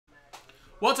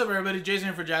What's up, everybody? Jason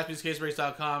here for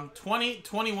JaspysCaseBreaks.com.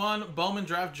 2021 Bowman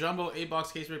Draft Jumbo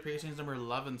 8-box case break paintings number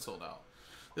 11 sold out.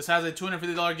 This has a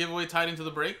 $250 giveaway tied into the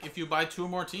break if you buy 2 or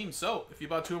more teams. So, if you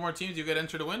buy 2 or more teams, you get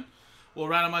entered to win. We'll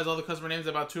randomize all the customer names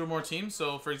about 2 or more teams.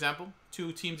 So, for example,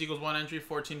 2 teams equals 1 entry,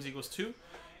 4 teams equals 2,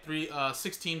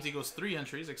 6 teams equals 3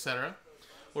 entries, etc.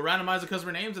 We'll randomize the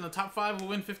customer names, and the top 5 will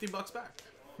win $50 back.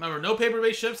 Remember, no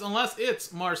paper-based ships unless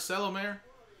it's Marcelo Mayer,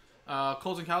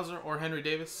 Colton Cowser, or Henry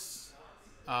Davis.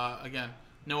 Again,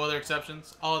 no other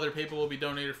exceptions. All other paper will be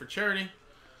donated for charity.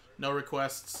 No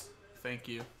requests. Thank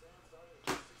you.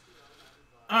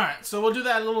 Alright, so we'll do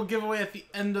that little giveaway at the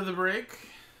end of the break.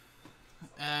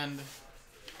 And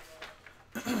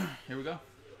here we go.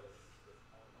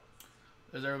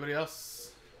 There's everybody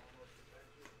else.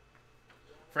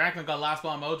 Franklin got Last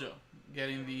Ball Mojo,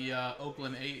 getting the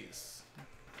Oakland A's.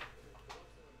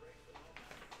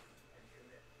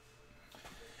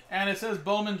 And it says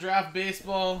Bowman Draft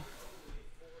Baseball.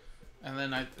 And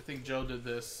then I think Joe did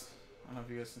this. I don't know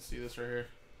if you guys can see this right here.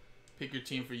 Pick your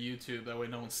team for YouTube. That way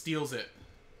no one steals it.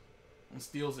 No one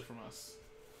steals it from us.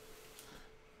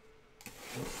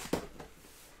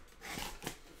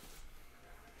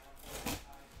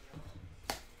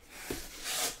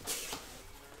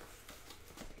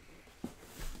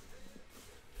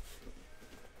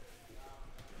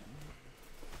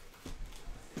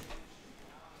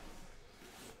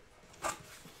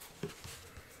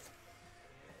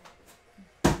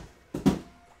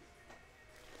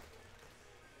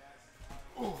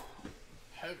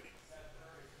 Heavy.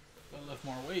 Gotta lift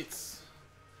more weights.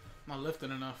 I'm not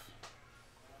lifting enough.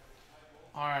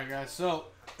 Alright, guys, so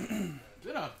it's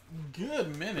been a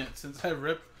good minute since I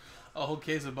ripped a whole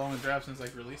case of Bowman Draft since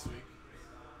like release week.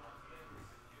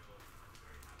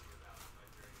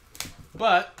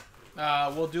 But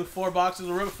we'll do 4 boxes.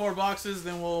 We'll rip 4 boxes,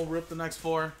 then we'll rip the next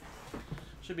 4.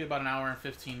 Should be about an hour and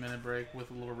 15-minute break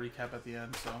with a little recap at the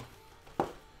end, so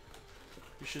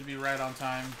we should be right on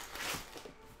time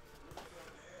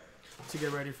to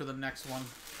get ready for the next one.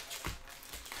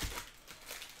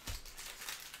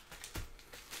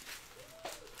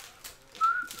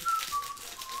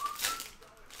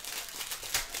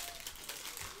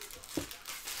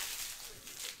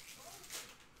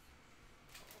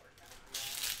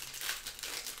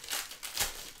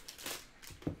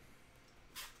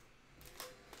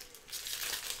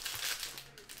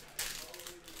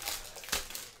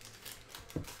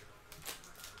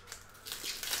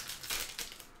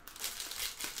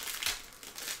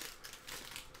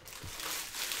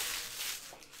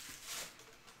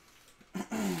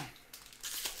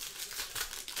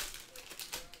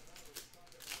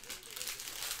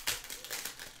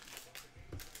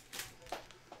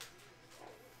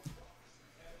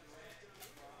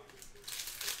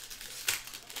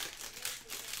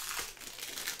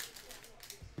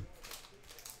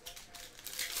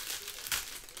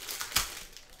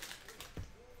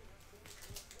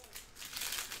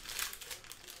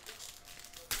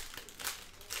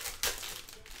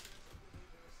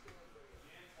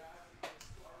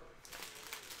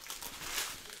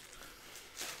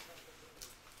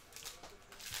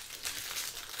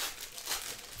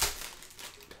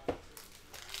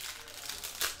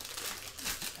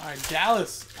 Alright,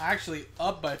 Dallas actually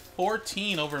up by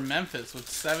 14 over Memphis with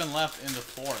 7 left in the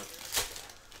 4th.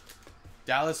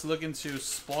 Dallas looking to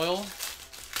spoil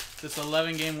this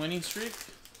 11-game winning streak.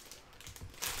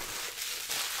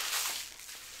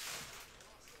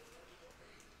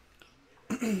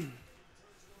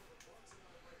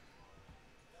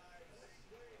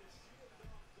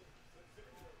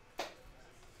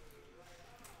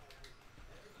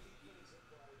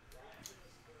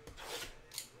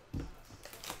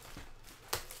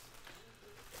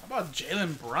 How about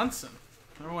Jalen Brunson?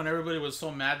 Remember when everybody was so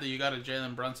mad that you got a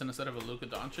Jalen Brunson instead of a Luka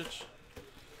Doncic?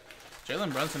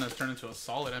 Jalen Brunson has turned into a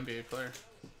solid NBA player.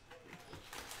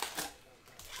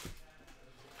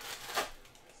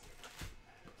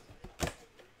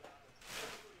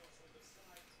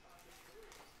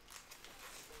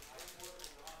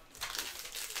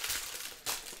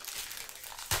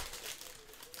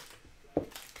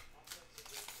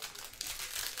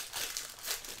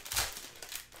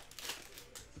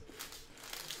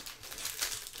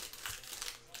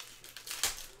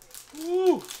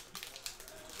 Woo!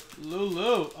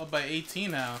 Lulu up by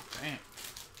 18 now. Damn.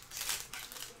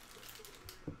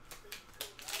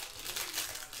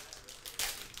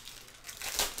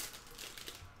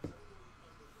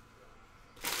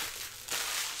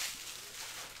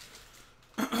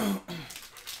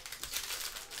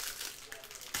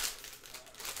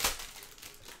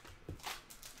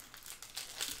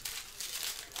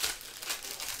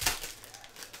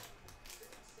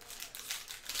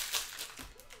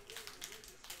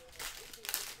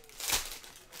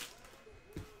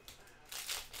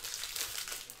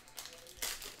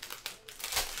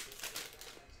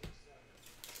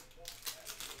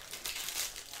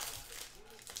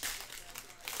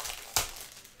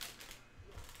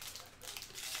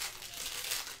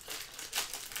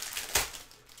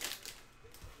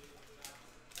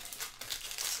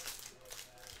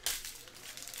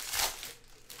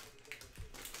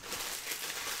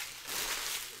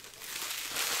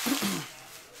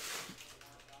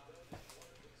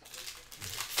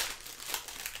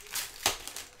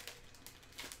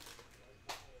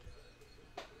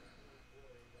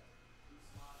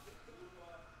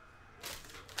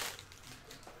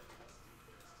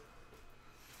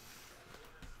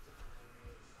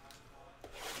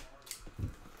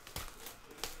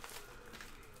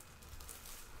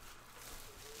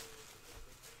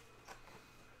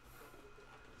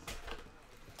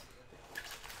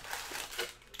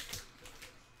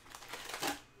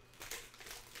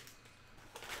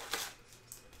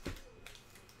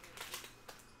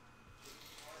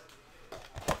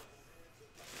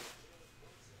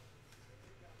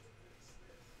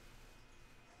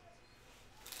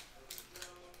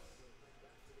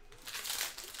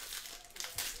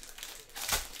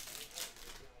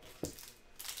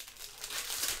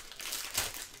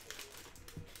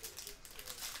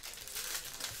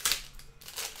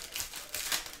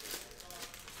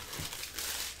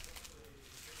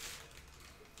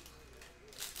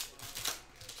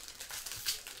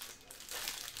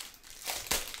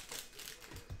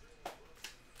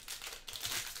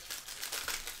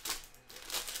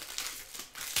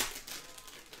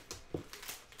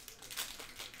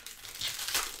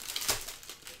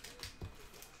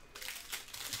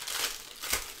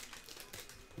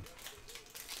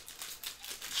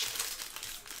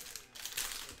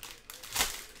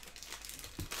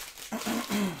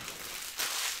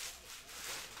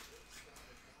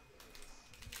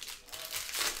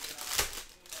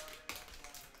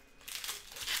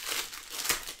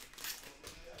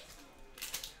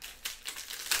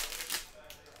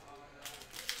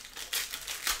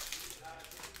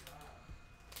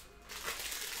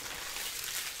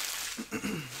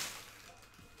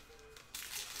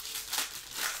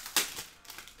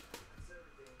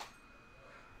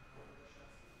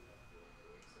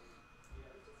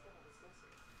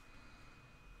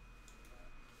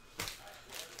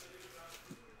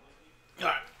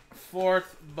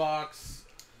 4th box.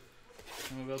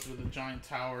 And we'll go through the giant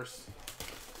towers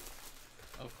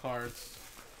of cards.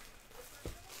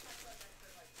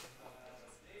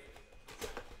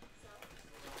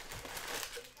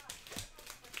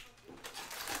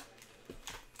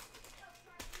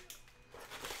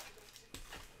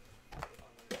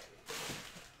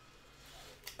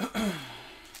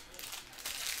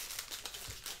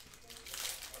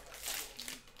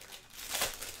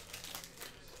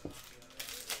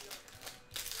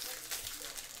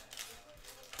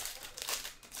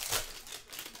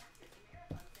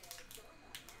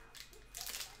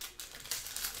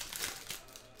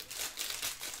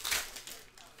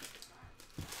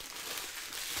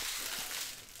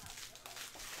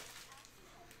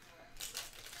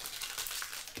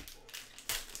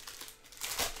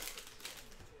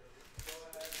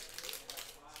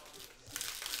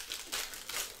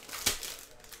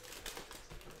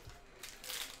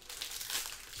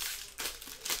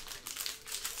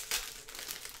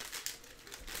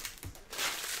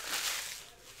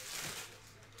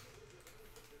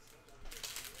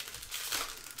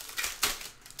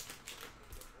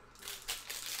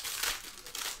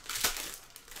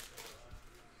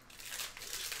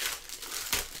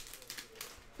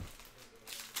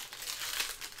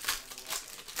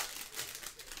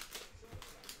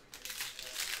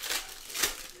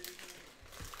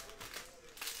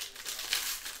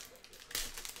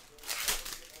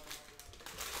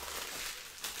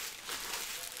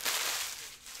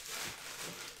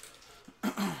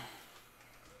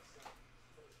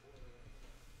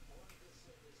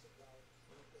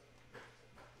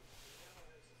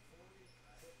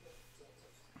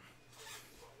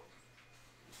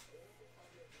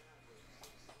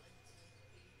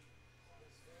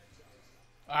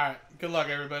 Alright, good luck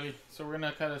everybody. So we're going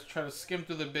to kind of try to skim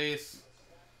through the base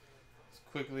as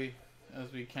quickly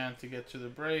as we can to get to the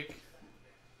break.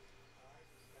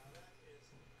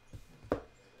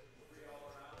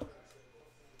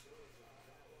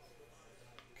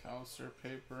 Calcer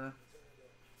paper.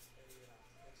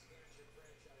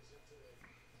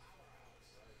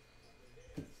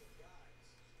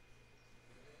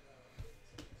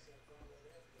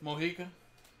 Mojica.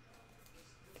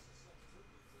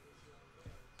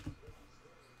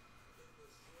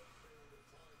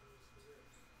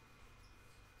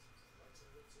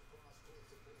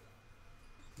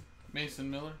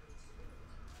 Mason Miller.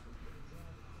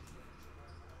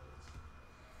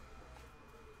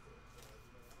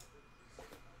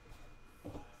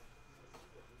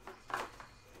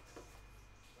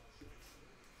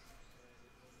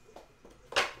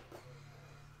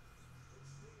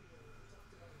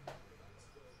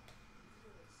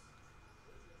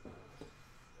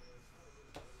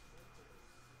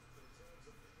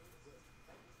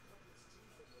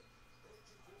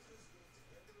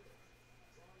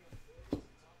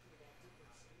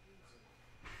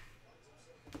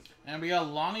 And we got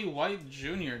Lonnie White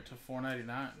Jr. to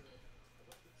 499.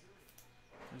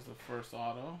 Here's the first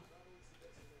auto.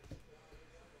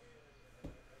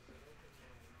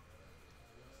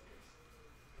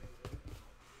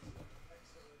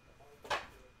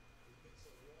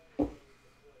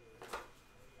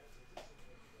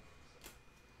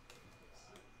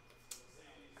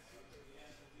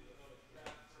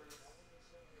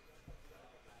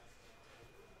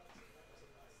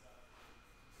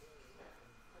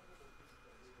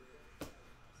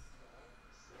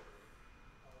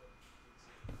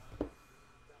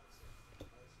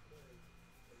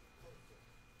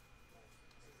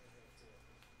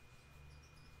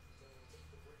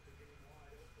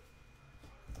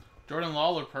 Jordan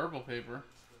Lawler purple paper.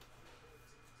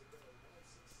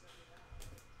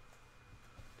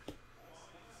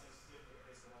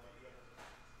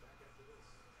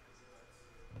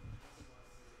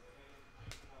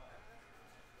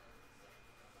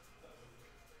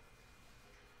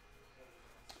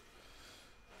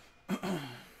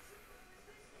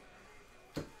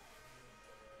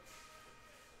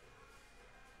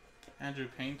 Andrew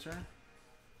Painter.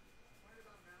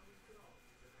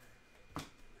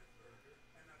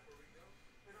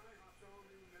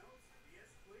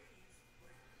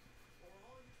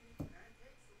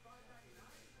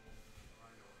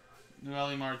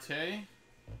 Noelle Marte.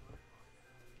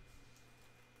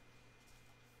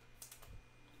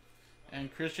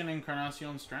 And Christian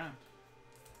Encarnacion Strand.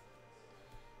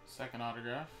 Second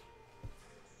autograph.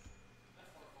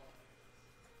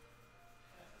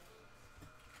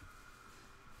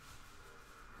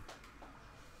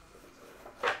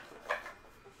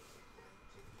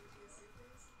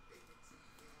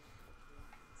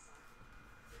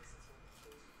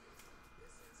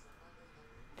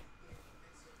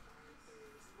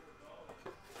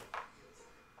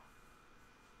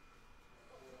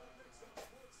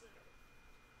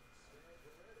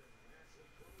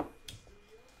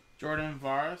 Jordan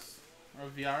Varas or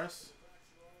Viaras.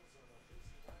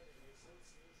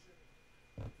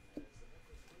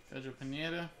 Pedro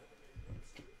Pineda.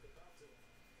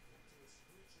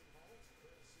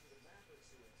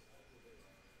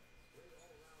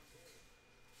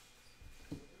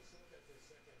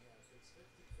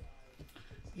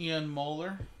 Ian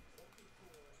Moeller.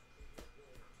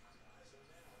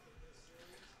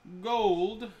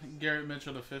 Gold, Garrett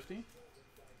Mitchell to 50.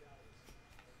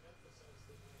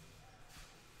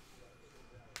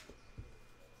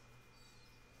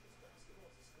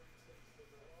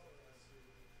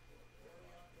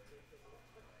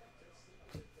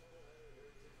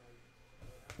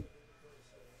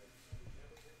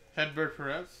 Hedberg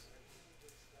Perez.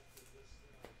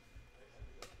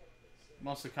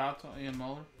 Mosakato, Ian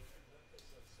Moeller.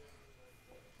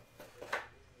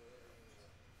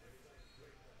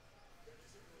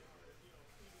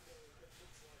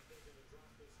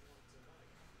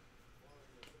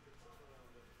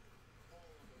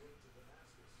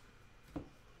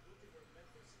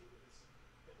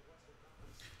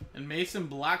 And Mason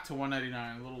Black to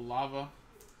 199. A little lava.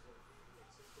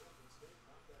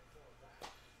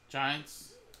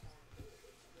 Giants.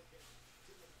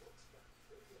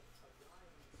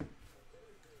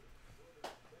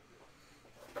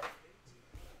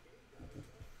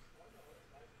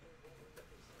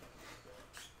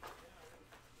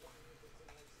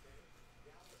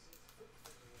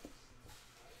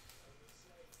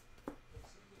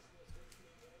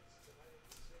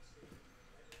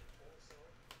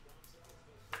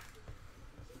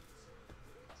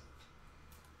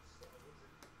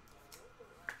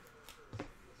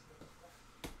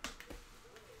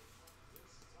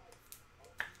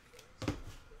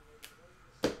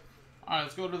 Alright,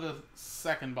 let's go to the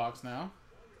second box now.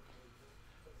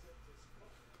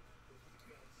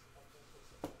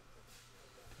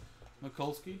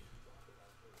 Mikulski.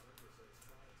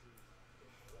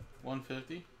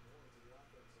 150.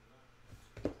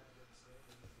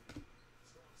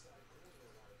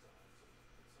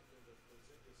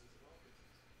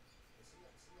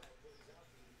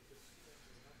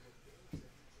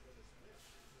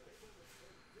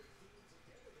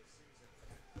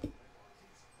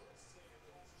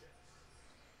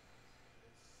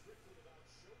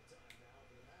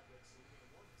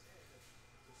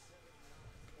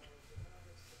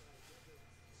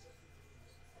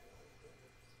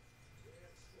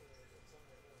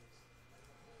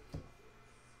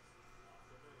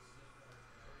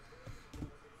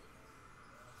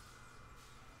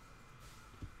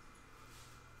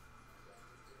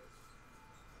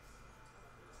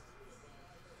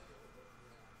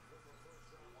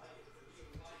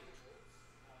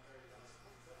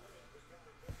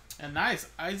 And nice,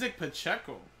 Isaac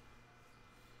Pacheco.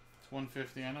 It's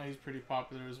 150. I know he's pretty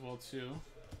popular as well too.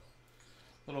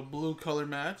 Little blue color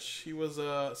match. He was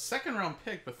a second round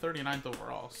pick, but 39th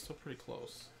overall. Still pretty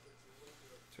close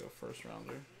to a first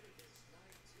rounder.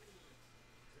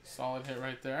 Solid hit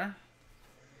right there.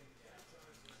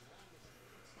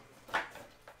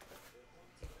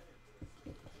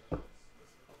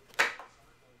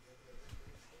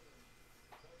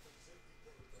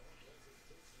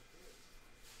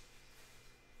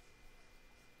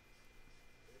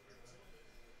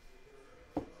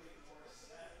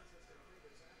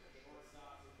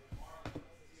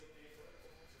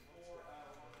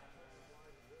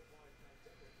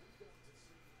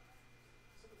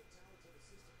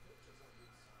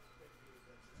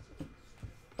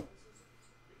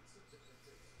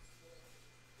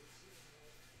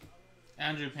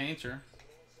 Andrew Painter.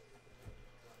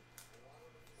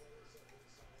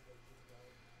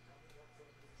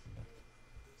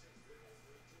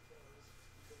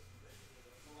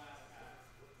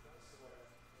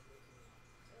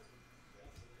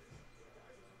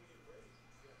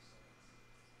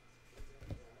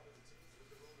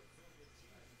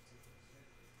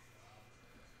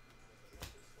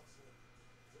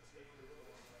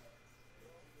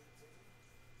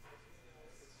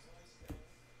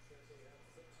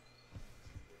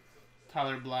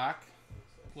 Tyler Black,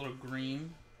 a little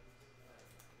green,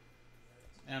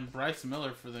 and Bryce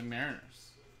Miller for the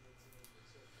Mariners.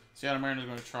 Seattle Mariners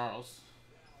going to Charles.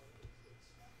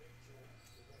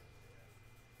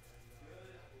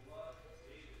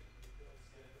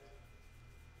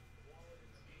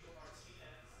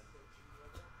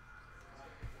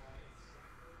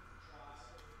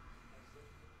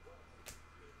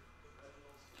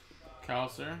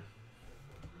 Kelsey.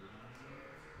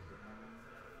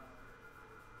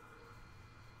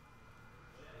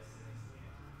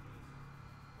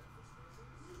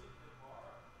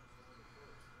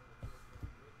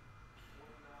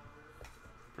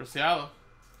 For Seattle.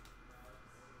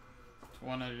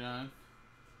 199.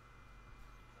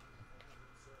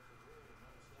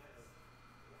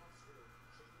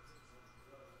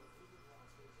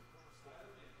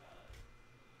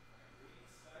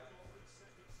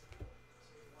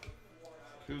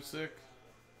 Kusick.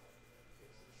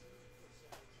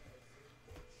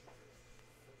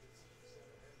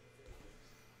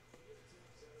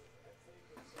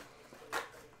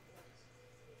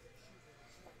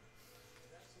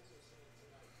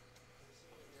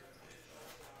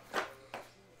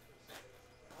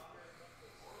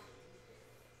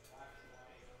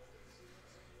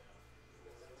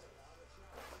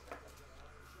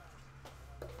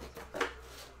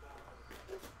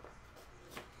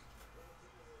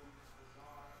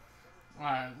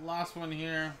 Alright, last one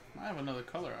here. I have another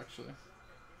color actually.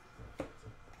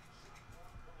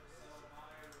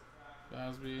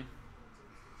 Basby.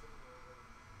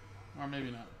 Or maybe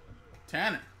not.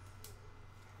 Tanner.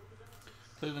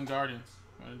 Cleveland Guardians.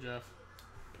 Go to Jeff.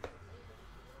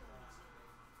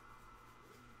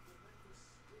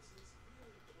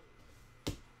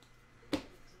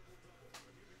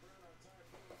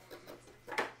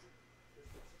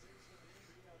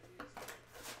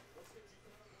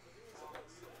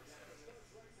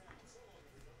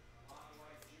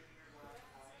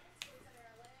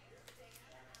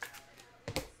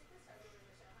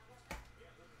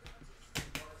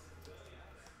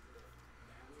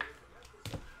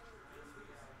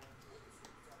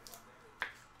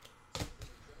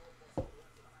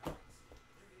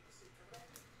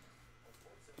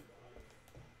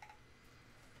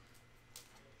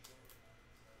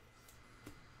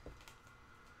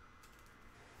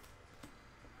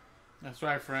 That's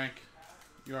right, Frank.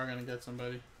 You are going to get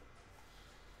somebody.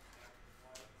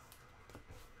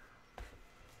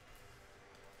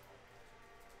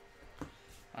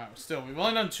 Alright, still, we've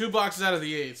only done 2 boxes out of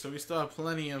the 8, so we still have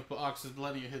plenty of boxes,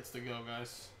 plenty of hits to go,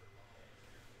 guys.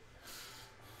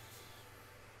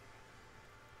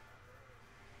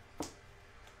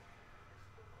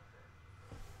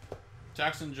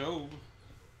 Jackson Jobe.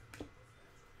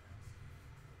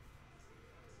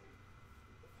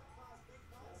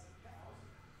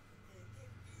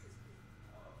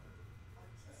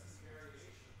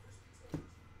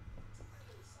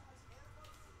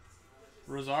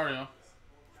 Rosario.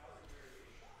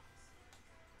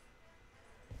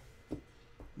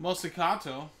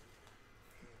 Mosikato.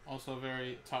 Also a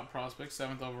very top prospect,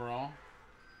 7th overall.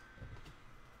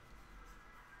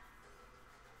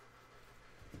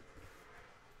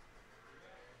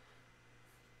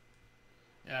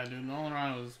 Yeah, dude, Nolan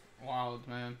Ryan was wild,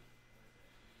 man.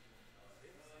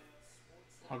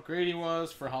 How great he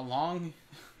was for how long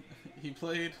he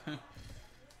played.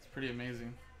 It's pretty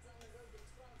amazing.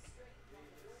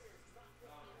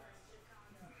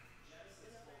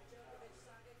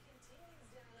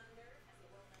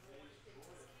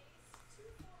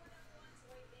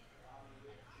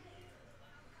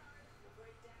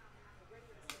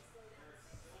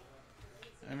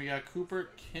 And we got Cooper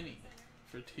Kinney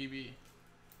for TB.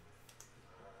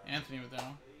 Anthony with that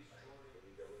one.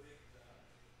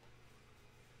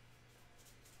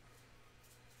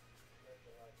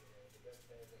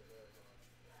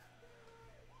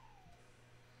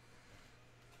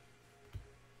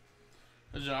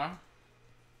 Ajar.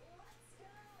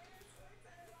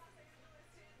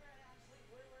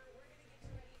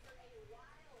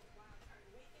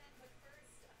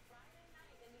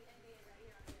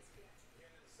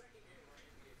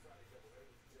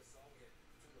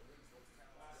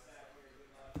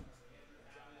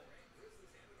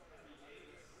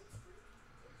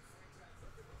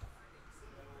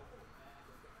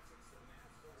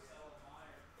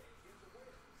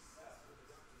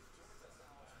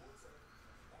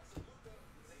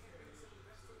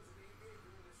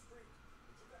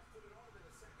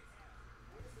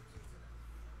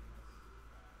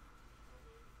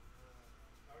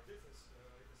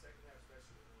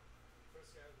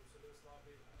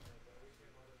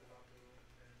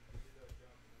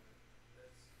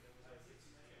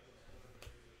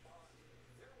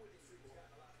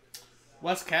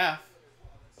 Wes Calf.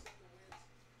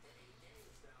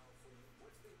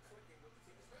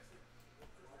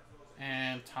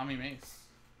 And Tommy Mace.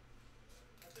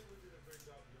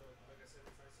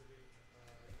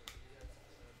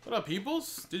 What up,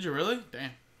 peoples? Did you really?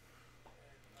 Damn.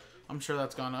 I'm sure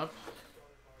that's gone up.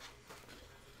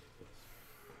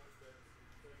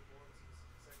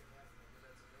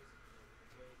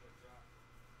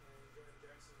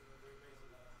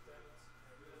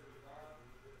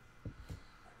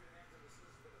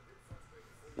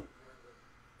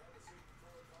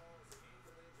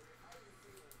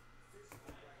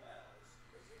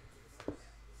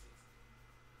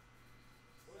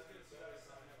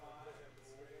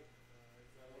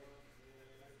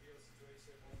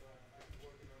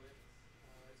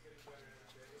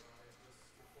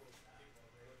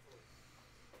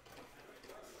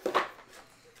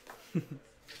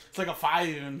 It's like a 5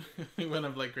 even. He went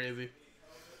up like crazy.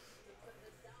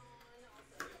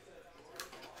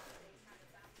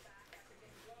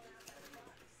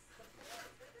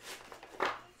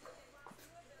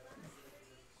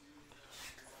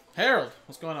 Harold,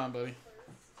 what's going on, buddy?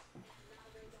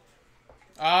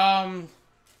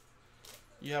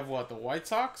 You have what? The White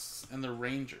Sox and the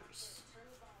Rangers.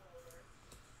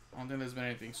 I don't think there's been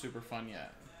anything super fun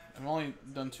yet. I've only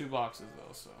done 2 boxes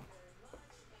though, so.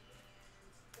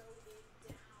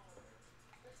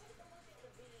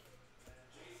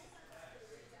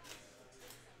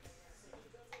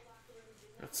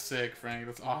 That's sick, Frank.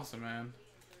 That's awesome, man.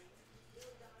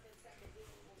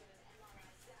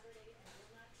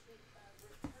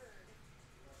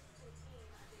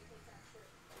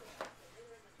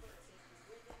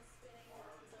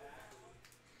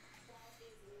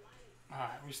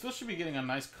 We still should be getting a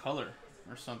nice color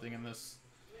or something in this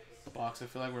box. I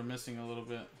feel like we're missing a little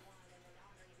bit.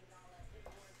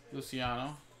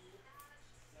 Luciano.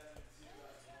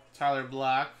 Tyler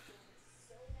Black.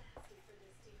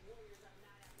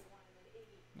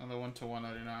 Another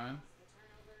 1/199.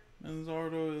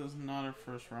 Manzardo is not a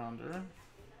first rounder.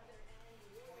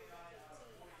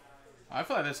 I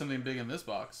feel like there's something big in this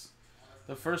box.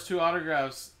 The first 2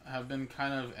 autographs have been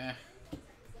kind of eh.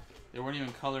 They weren't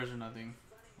even colors or nothing.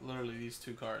 Literally these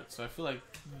 2 cards. So I feel like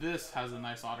this has a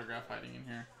nice autograph hiding in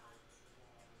here.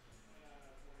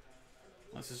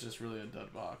 Unless it's just really a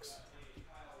dud box.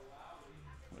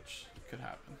 Which could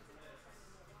happen.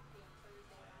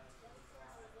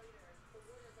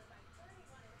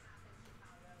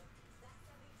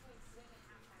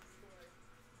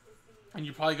 And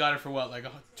you probably got it for what, like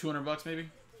 $200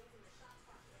 maybe?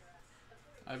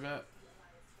 I bet.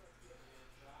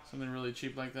 Something really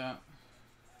cheap like that.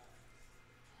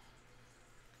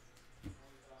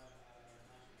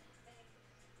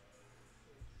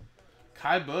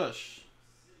 Kai Bush.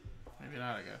 Maybe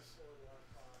not, I guess.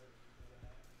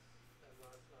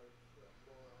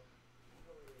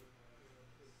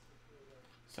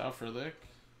 Sal Frelick.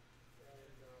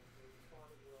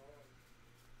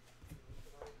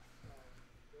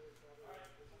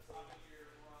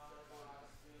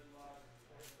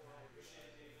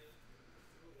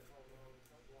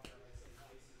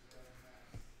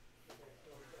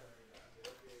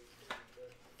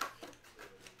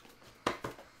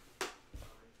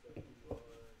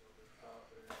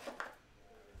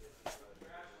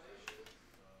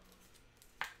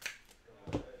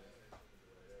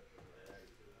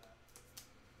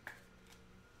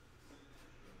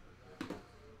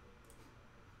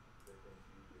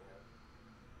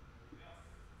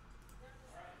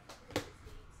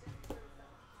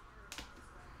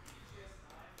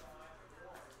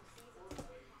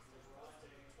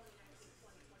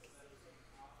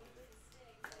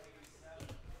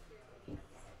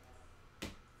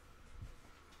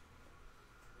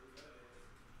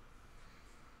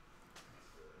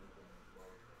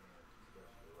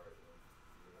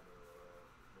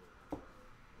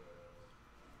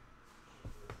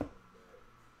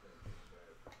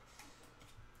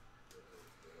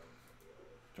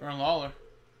 Darren Lawler.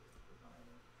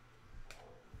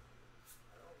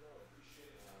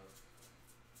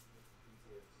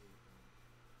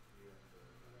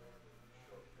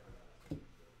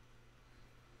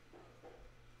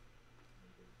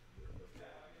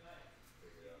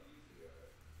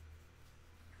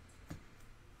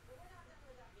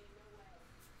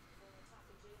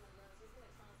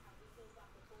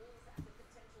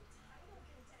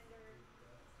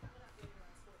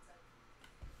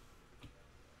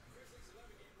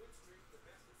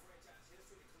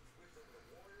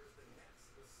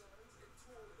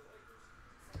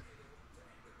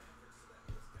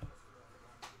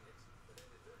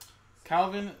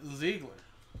 Calvin Ziegler.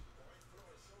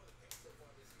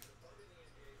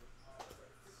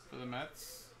 For the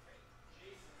Mets.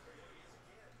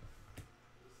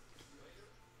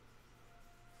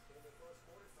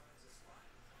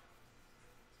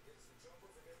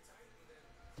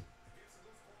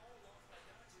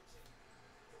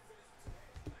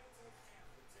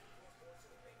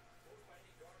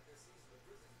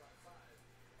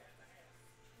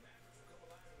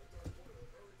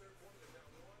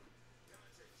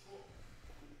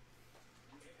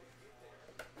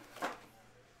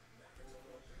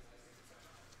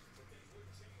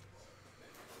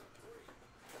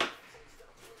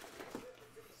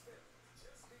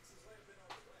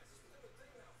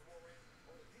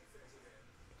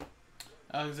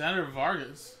 Alexander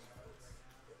Vargas.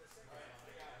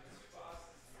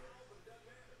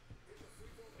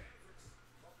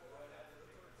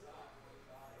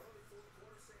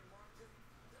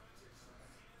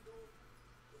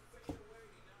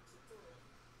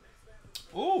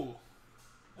 Ooh,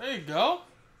 there you go.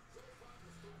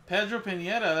 Pedro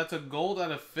Pineda, that's a gold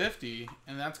out of 50.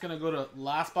 And that's going to go to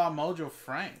Last Spot Mojo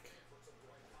Frank.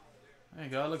 There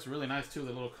you go. It looks really nice, too,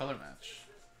 the little color match.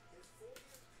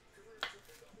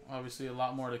 Obviously, a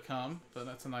lot more to come, but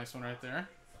that's a nice one right there.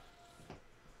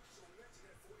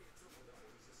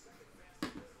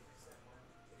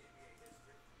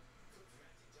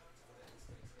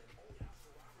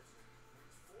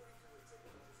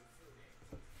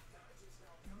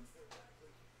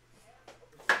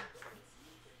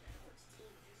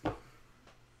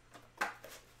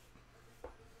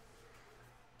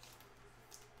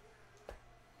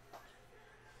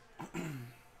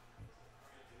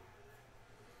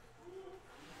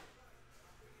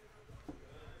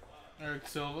 Eric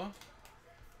Silva.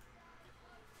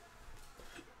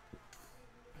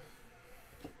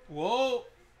 Whoa.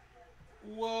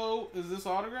 Whoa. Is this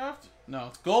autographed? No,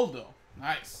 it's gold, though.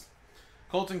 Nice.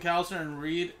 Colton Cowser and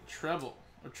Reed Trimble.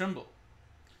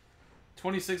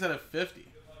 26 out of 50.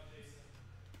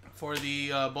 For the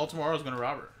Baltimore Orioles, going to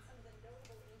Robert.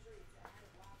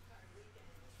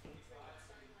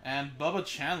 And Bubba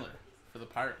Chandler for the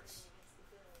Pirates.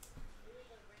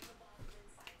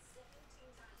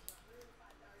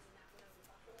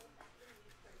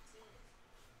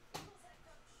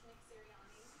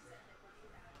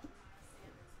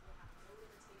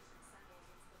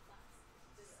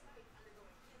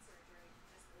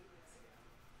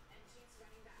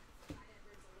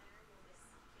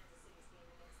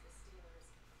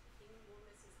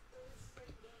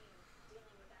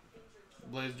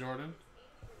 Blaze Jordan.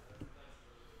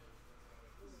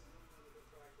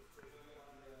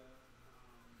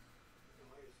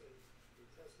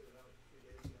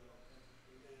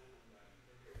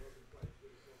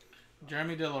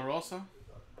 Jeremy De La Rosa.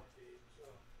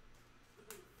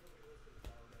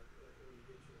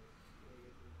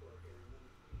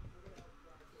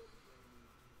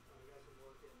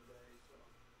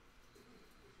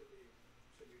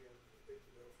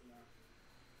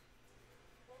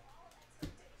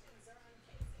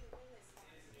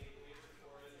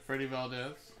 Freddie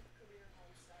Valdez.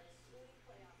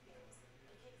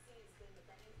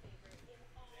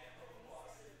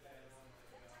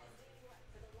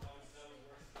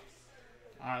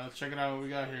 Alright, let's check it out what we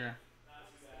got here.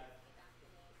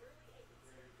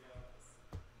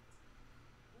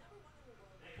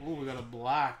 Ooh, we got a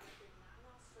black.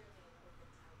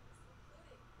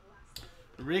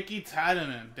 Ricky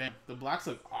Tiedemann. Damn, the blacks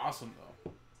look awesome,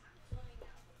 though.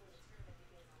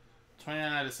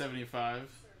 29 out of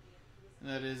 75.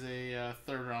 That is a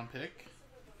third round pick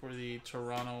for the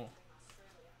Toronto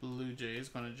Blue Jays.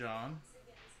 Going to John.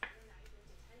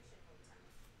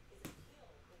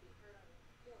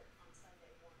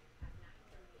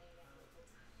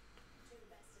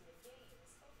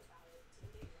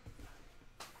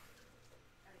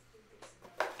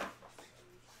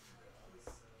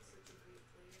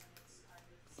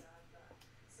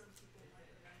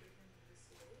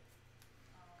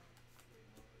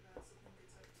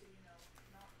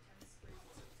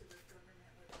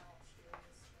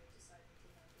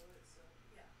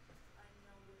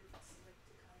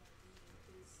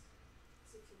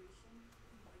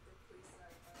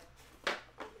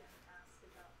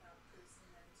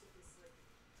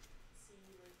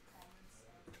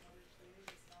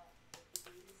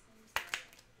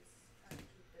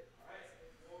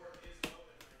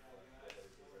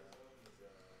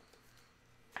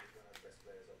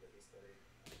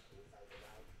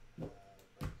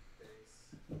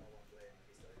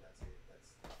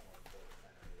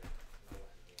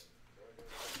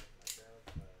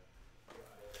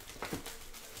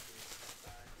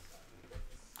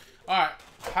 Alright,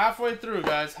 halfway through,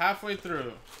 guys. Halfway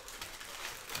through.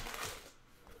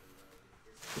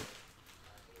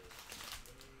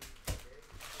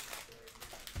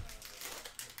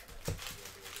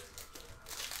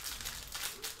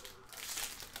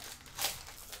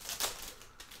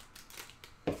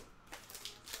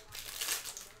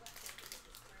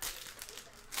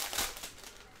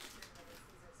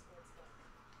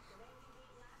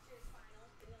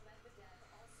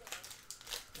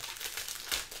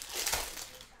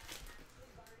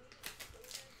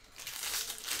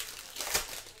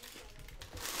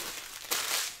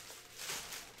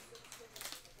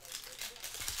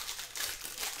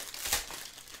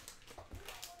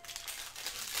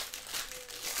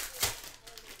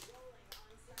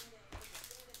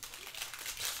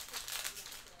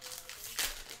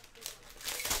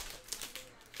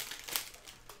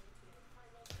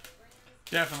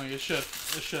 Definitely, it should.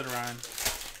 It should, Ryan.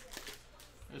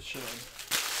 It should.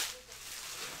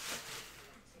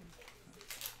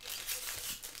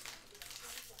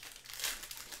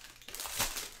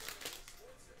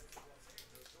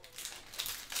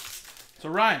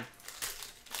 So Ryan,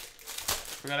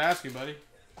 forgot to ask you, buddy.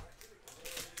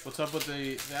 What's up with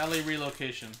the LA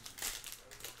relocation?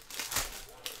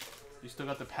 You still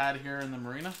got the pad here in the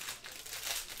marina?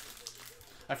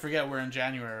 I forget we're in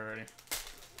January already.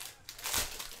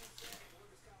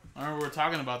 I remember we were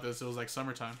talking about this. It was like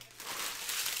summertime.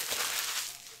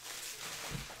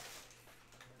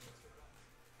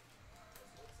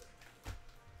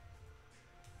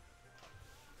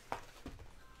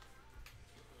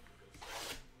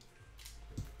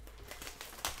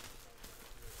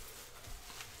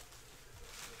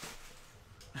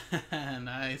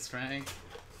 Nice, Frank.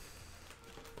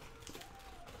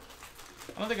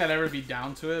 I don't think I'd ever be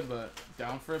down for it, but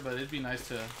it'd be nice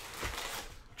to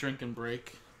drink and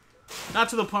break. Not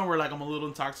to the point where like I'm a little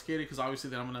intoxicated, because obviously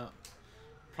then I'm gonna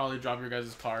probably drop your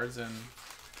guys' cards and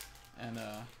you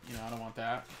know, I don't want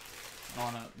that. I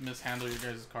don't want to mishandle your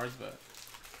guys' cards, but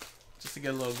just to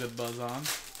get a little good buzz on.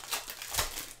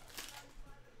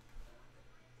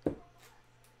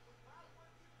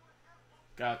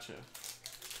 Gotcha.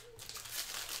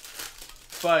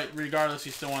 But regardless,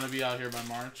 you still want to be out here by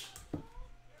March.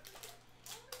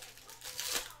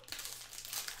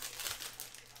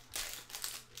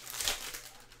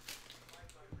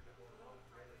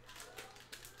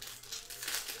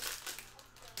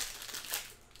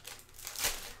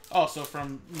 Oh, so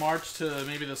from March to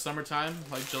maybe the summertime,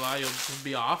 like July, you'll just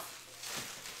be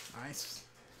off. Nice.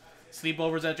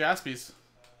 Sleepovers at Jaspy's.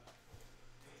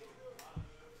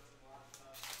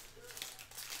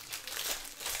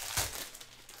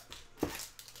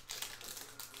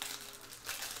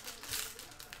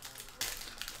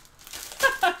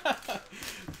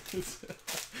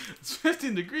 It's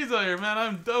 15 degrees out here, man.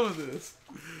 I'm done with this.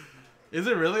 Is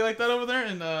it really like that over there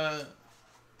in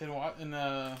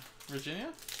Virginia?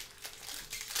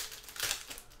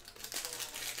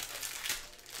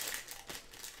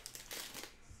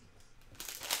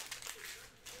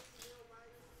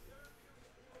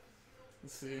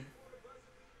 Let's see.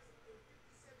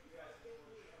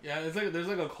 Yeah, it's like there's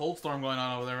like a cold storm going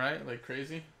on over there, right? Like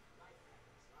crazy.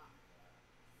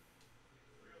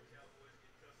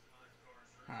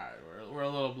 Alright, we're a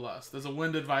little blessed. There's a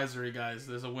wind advisory, guys.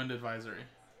 There's a wind advisory.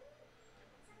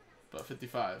 But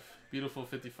 55. Beautiful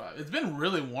 55. It's been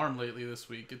really warm lately this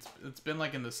week. It's been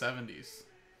like in the 70s.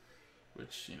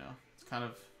 Which, you know, it's kind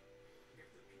of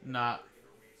not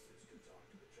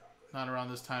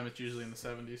around this time. It's usually in the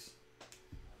 70s.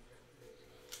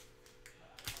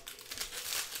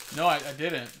 No, I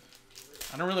didn't.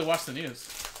 I don't really watch the news.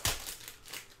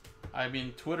 I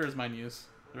mean, Twitter is my news.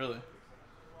 Really.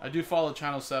 I do follow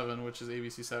Channel 7, which is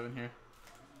ABC 7 here.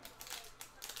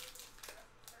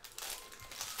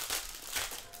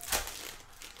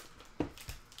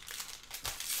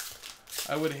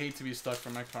 I would hate to be stuck for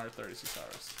my car 36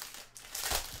 hours.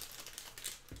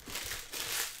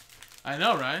 I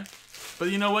know, right? But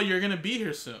you know what? You're going to be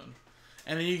here soon.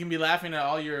 And then you can be laughing at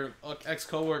all your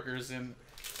ex-coworkers in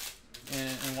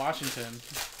Washington,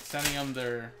 sending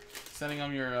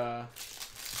them your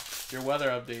weather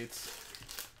updates.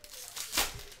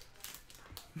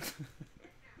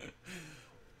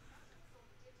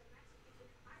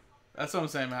 That's what I'm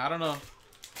saying, man. I don't know.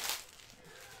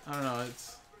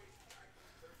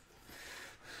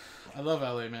 I love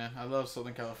LA, man. I love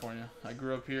Southern California. I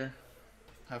grew up here,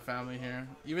 have family here.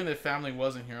 Even if family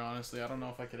wasn't here, honestly, I don't know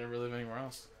if I could ever live anywhere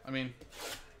else. I mean,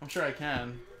 I'm sure I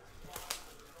can,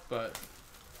 but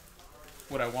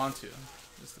would I want to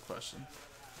is the question.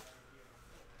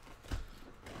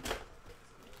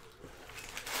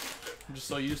 I'm just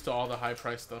so used to all the high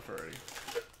price stuff already.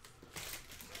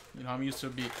 You know, I'm used to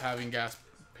having gas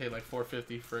pay like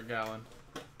 $4.50 for a gallon.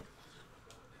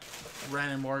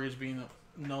 Rent and mortgage being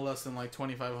no less than like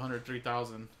 $2,500,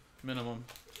 $3,000 minimum.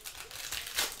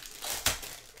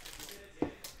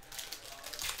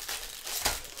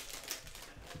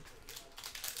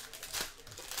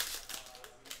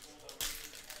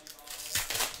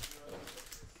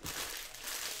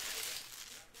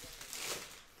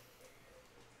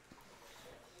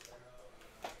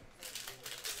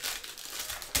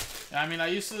 I mean, I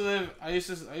used to live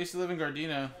in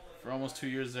Gardena for almost 2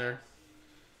 years there,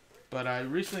 but I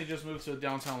recently just moved to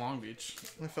downtown Long Beach.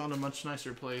 I found a much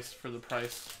nicer place for the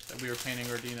price that we were paying in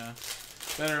Gardena,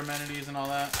 better amenities and all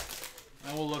that.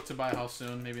 And we'll look to buy a house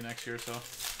soon, maybe next year or so.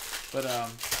 But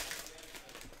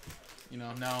you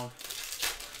know, now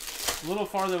a little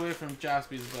farther away from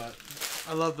Jaspy's, but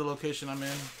I love the location I'm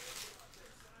in,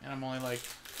 and I'm only like,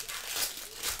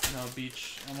 you know,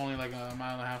 beach. I'm only like a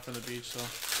mile and a half from the beach, so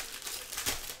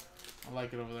I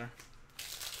like it over there.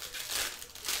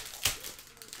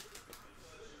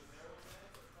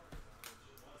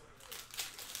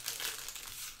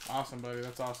 Awesome, buddy.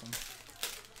 That's awesome.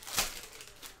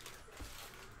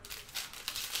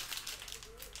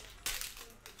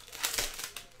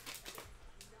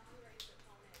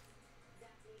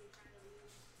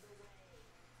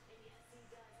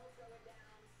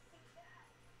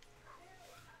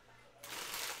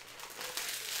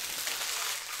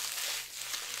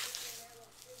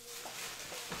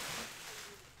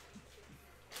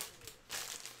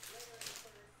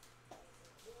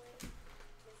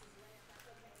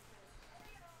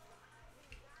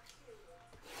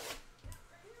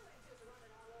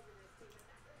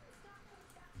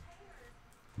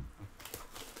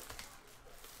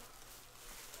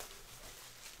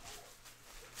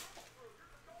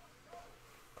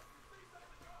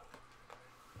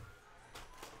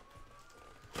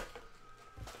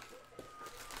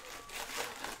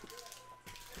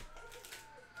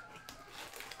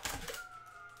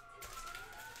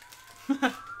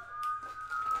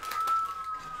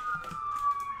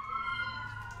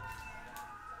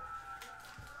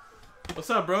 What's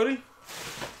up, Brody?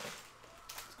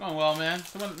 It's going well, man.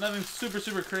 Nothing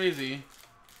super crazy.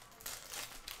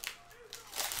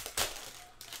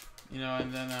 You know,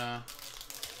 and then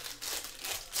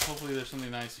hopefully there's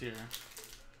something nice here.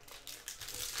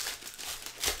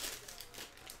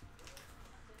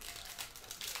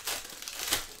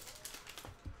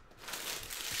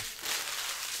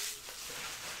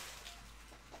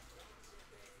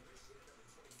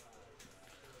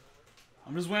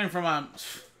 I'm just waiting for my...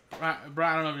 Bro,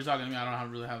 I don't know if you're talking to me. I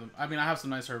don't really have them. I mean, I have some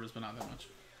nice Herbers, but not that much.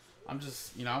 I'm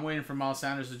just, you know, I'm waiting for Miles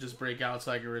Sanders to just break out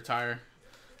so I can retire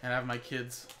and have my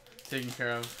kids taken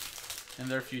care of and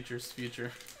their future.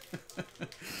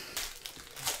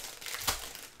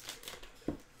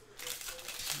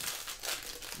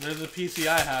 There's a PC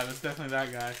I have. It's definitely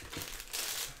that guy.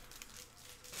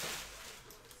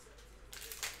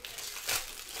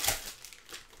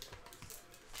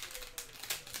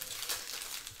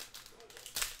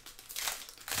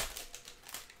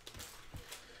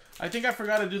 I think I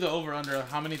forgot to do the over-under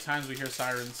how many times we hear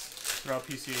sirens throughout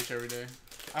PCH every day.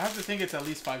 I have to think it's at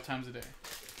least 5 times a day.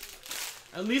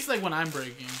 At least like when I'm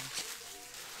breaking.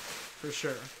 For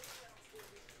sure.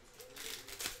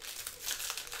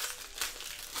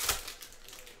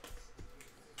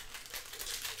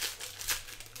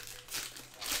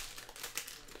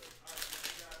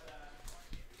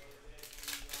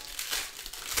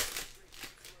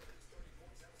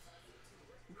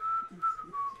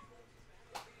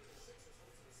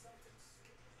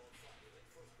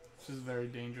 This is very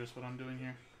dangerous what I'm doing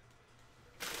here.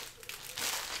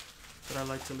 But I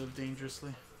like to live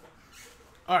dangerously.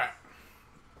 Alright.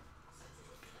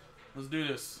 Let's do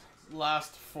this.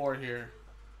 Last 4 here.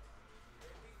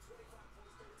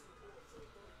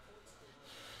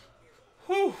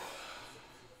 Whew.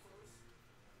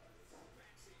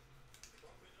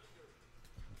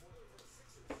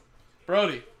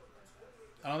 Brody.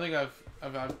 I don't think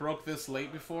I've broke this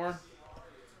late before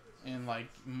in like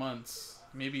months.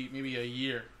 Maybe a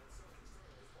year.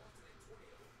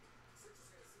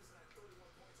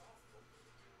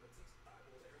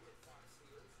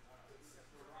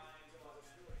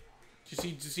 Do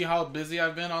you see how busy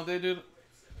I've been all day, dude?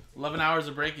 11 hours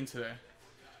of breaking today.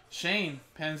 Shane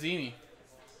Panzini.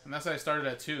 And that's how I started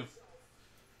at 2.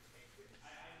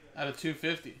 At a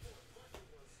 250.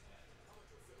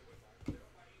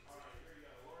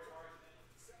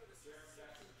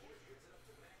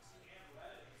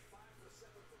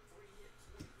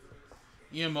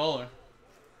 Ian Moeller.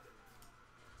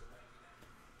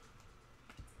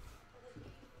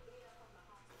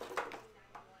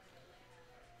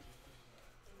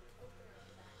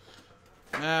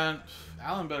 Man,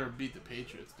 Allen better beat the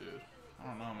Patriots, dude. I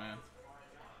don't know, man.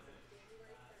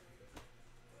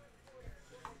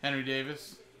 Henry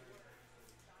Davis.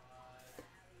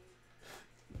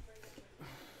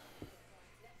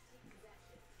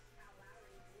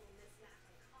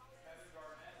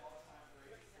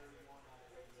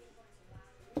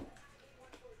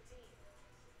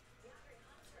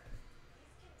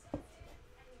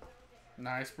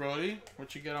 Nice, Brody.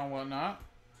 What you get on whatnot?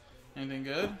 Anything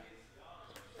good?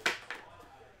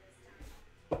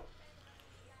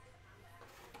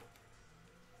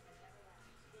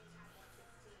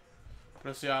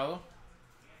 Preciado.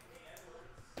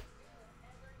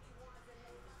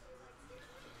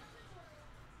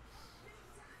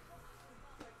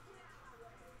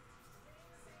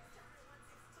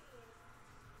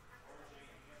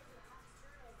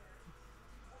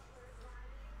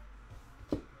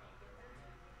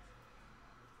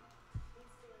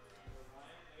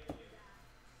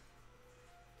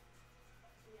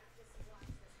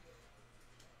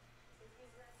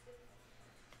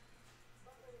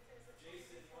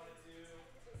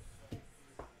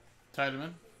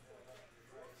 Tiedemann.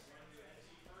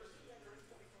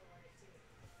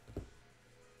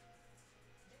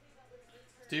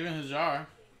 Steven Hajar.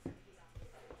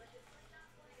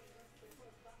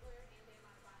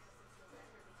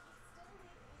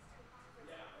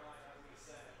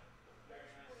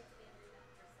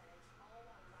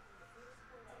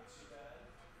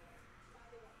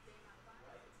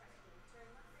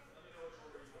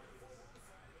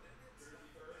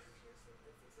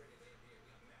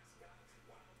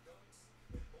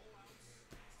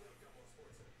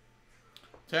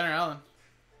 Tanner Allen.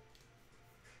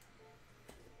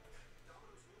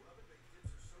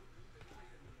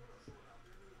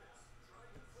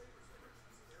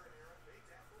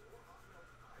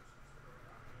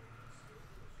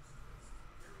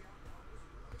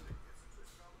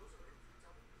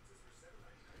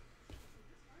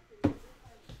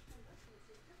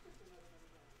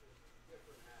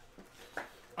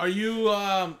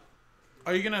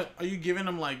 Are you giving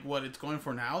them like what it's going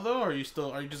for now though, or are you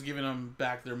just giving them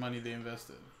back their money they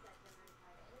invested?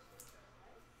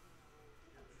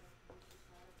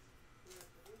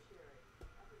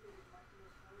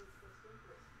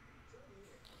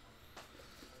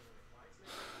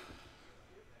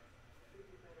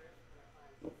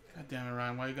 God damn it,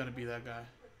 Ryan! Why you gotta be that guy?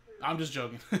 I'm just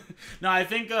joking. No, I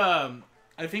think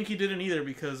he didn't either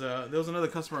because there was another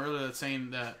customer earlier that's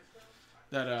saying that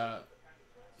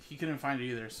he couldn't find it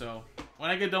either. So when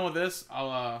I get done with this,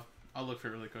 I'll look for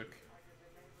it really quick.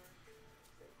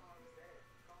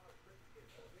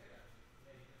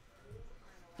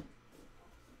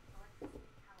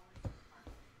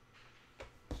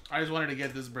 I just wanted to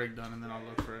get this break done and then I'll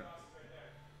look for it.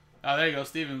 Oh, there you go.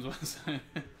 Stevens was.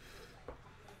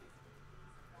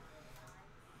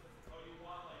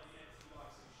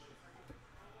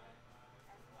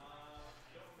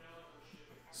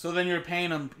 So then you're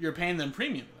paying them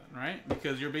premium, then, right?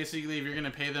 Because you're basically, if you're gonna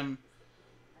pay them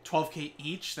 $12K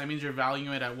each, that means you're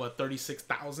valuing it at what,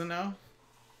 $36,000 now?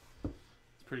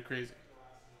 It's pretty crazy.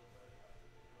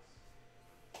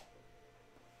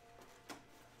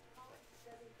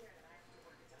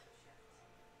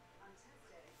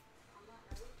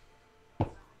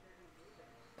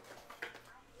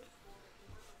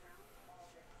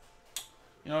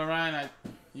 You know, Ryan,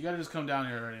 you gotta just come down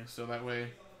here already, so that way,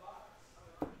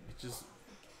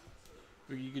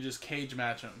 you could just cage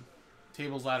match them,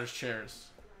 tables, ladders, chairs,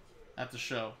 at the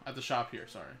shop here.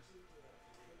 Sorry,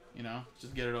 you know,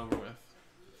 just get it over with.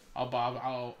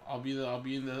 I'll be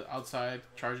in the outside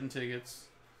charging tickets,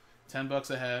 $10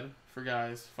 a head for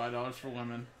guys, $5 for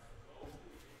women,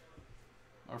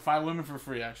 or 5 women for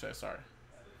free. Actually, sorry,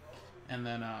 and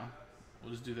then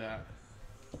we'll just do that.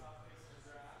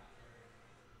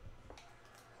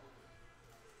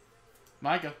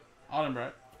 Micah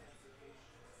Audenbright.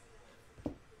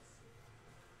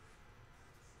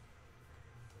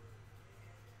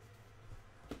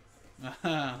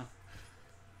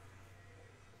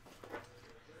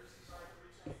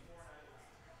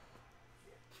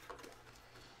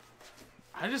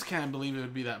 I just can't believe it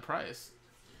would be that price.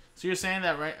 So you're saying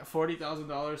that, right?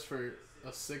 $40,000 for a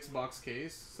 6-box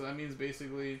case. So that means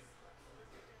basically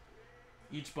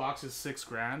each box is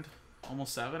 $6,000,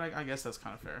 almost 7. I guess that's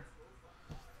kind of fair.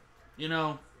 You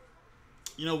know,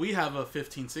 we have a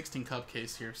 15-16 cup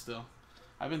case here still.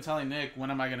 I've been telling Nick, when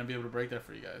am I gonna be able to break that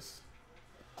for you guys?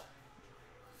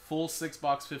 Full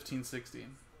 6-box 15-16.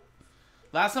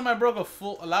 Last time I broke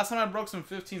some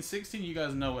 15-16, you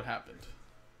guys know what happened.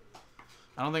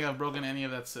 I don't think I've broken any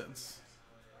of that since.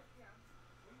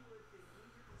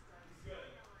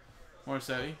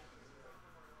 Morsetti.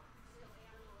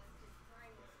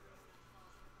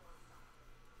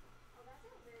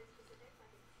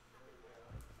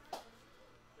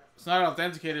 It's not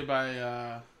authenticated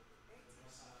by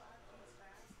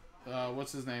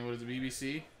what's his name? What is it?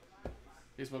 BBC?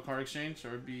 Baseball Card Exchange,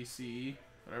 or BCE,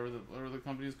 whatever the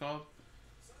company is called.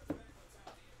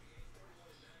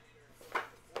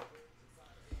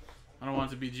 I don't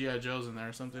want it to be G.I. Joe's in there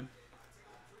or something.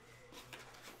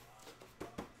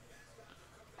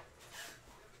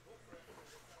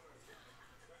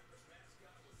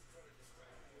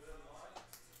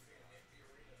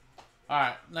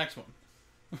 Alright, next one.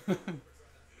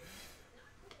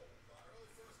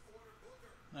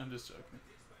 I'm just joking.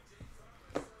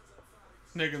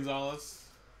 Nick Gonzalez.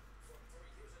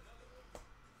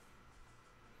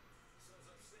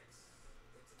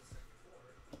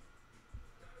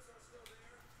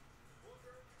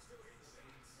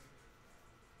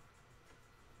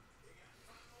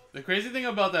 The crazy thing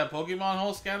about that Pokemon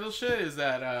whole scandal shit is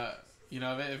that, you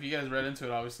know, if you guys read into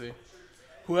it, obviously,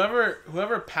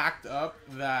 whoever packed up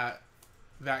that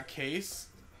case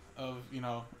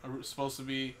of supposed to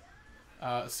be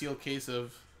a sealed case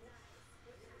of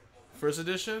first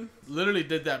edition. Literally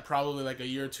did that probably like a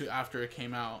year or two after it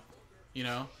came out. You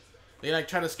know, they like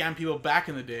try to scam people back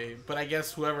in the day, but I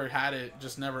guess whoever had it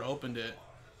just never opened it,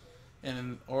 and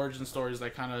then origin stories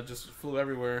like kind of just flew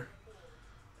everywhere,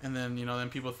 and then then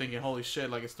people thinking holy shit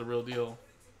like it's the real deal,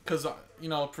 because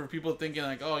for people thinking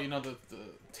like oh the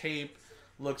tape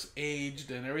looks aged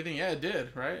and everything, yeah it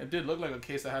did, right? It did look like a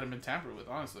case that hadn't been tampered with,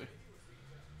 honestly.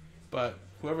 But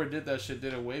whoever did that shit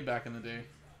did it way back in the day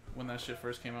when that shit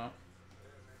first came out.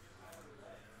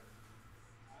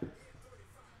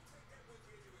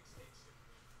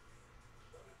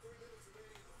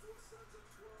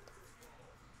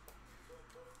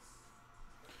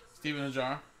 Steven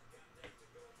Ajar.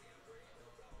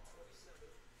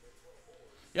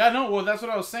 Yeah, no, well, that's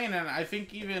what I was saying, and I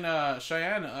think even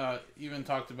Cheyenne even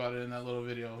talked about it in that little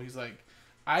video. He's like,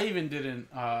 I even didn't,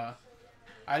 I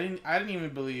didn't even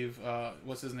believe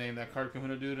what's his name, that Card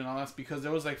Kahuna dude and all that, because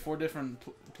there was like 4 different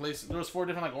places. There was 4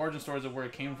 different like origin stories of where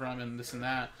it came from and this and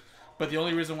that. But the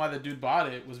only reason why the dude bought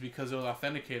it was because it was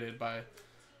authenticated by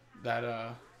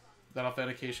that that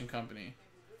authentication company.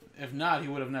 If not, he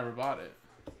would have never bought it.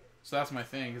 So that's my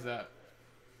thing, is that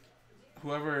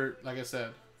whoever, like I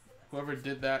said, whoever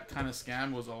did that kind of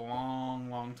scam was a long,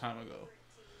 long time ago,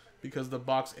 because the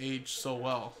box aged so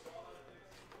well.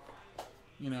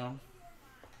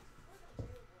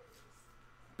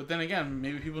 But then again,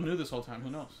 maybe people knew this whole time. Who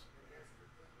knows?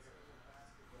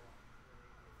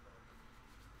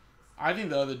 I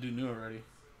think the other dude knew already.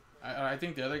 I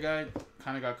think the other guy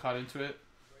kind of got caught into it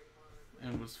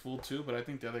and was fooled too, but I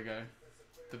think the other guy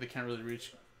that they can't really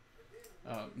reach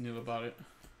knew about it.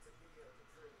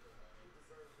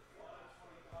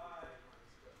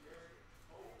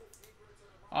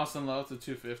 Austin Love to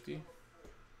 250.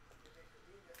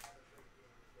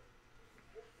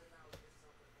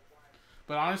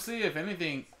 But honestly, if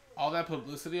anything, all that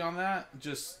publicity on that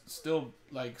just still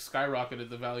like skyrocketed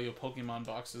the value of Pokemon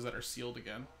boxes that are sealed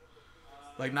again.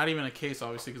 Like not even a case,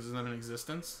 obviously, because it's not in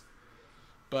existence.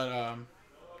 But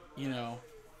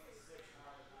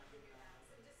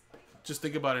just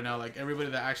think about it now. Like everybody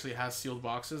that actually has sealed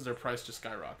boxes, their price just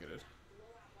skyrocketed.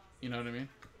 You know what I mean?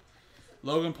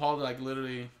 Logan Paul, like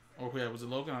literally, or yeah, was it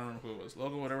Logan? I don't remember who it was.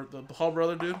 Logan, whatever, the Paul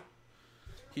brother dude.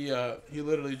 He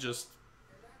literally just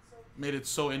made it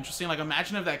so interesting. Like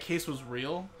imagine if that case was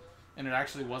real, and it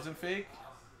actually wasn't fake.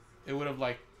 It would have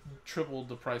like tripled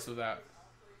the price of that.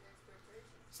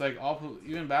 It's like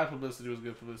even bad publicity was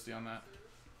good publicity on that.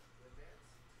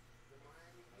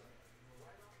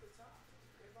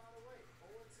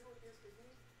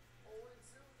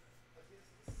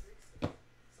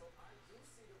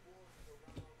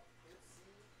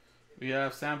 We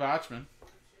have Sam Bachman.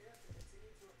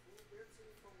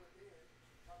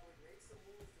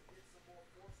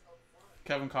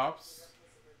 Kevin Kopps.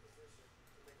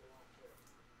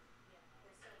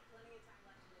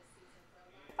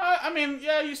 I mean,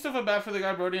 yeah, you still feel bad for the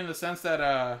guy Brody in the sense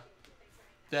that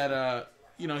he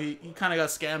kind of got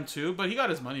scammed too, but he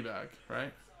got his money back,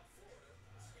 right?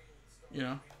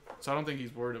 So I don't think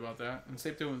he's worried about that. And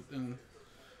same thing with,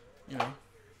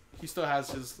 he still has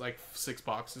his like 6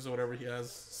 boxes or whatever he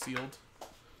has sealed.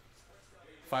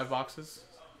 5 boxes.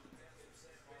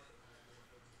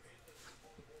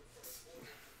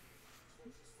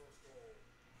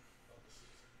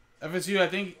 FSU, I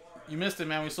think you missed it,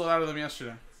 man. We sold out of them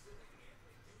yesterday.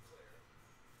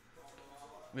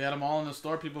 We had them all in the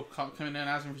store. People coming in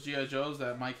asking for G.I. Joes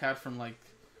that Mike had from like,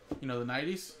 the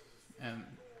 90s, and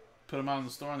put them out in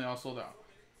the store, and they all sold out.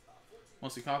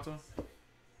 Mosikato.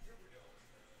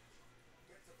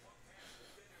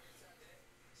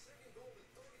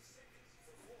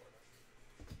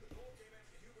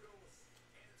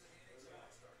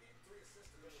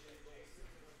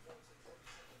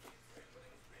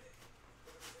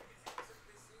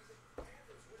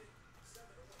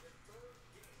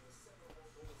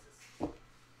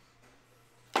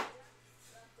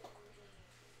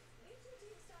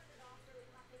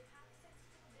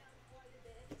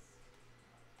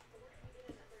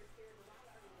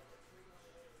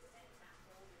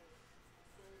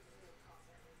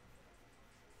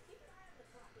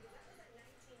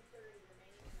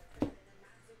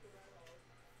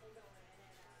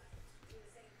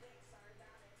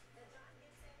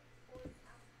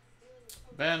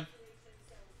 Ben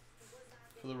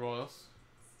for the Royals.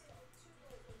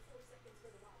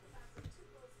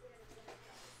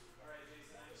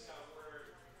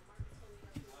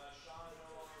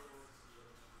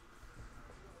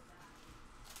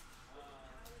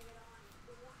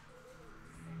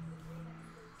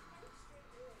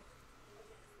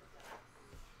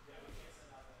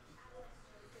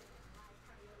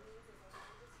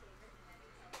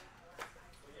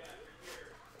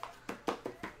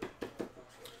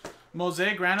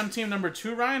 Mosaic Random Team number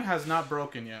 2, Ryan, has not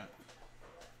broken yet.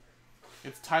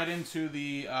 It's tied into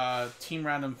the Team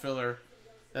Random filler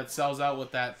that sells out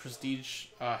with that Prestige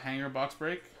hanger box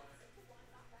break.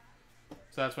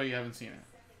 So that's why you haven't seen it.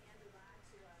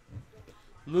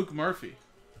 Luke Murphy.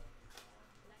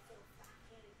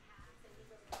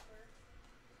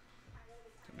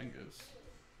 Dominguez.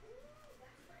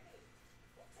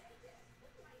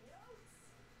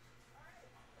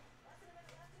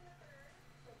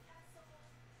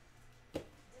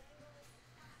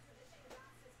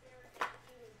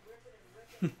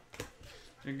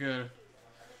 You're good.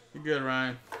 You're good,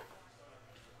 Ryan.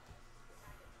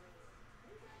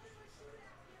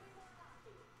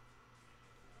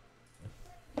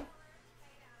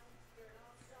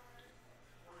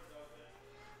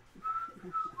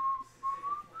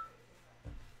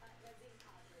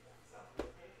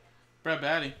 Brett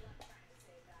Batty.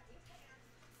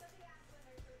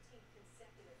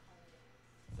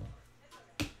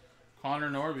 Connor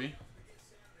Norby.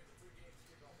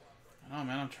 Oh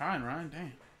man, I'm trying, Ryan.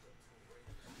 Dang.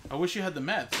 I wish you had the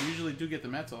Mets. You usually do get the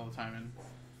Mets all the time, and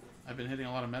I've been hitting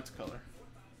a lot of Mets color.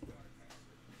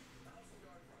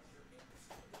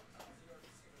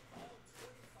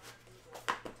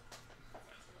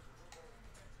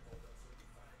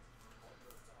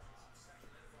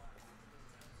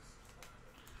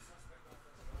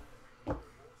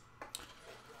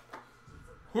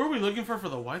 Who are we looking for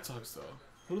the White Sox, though?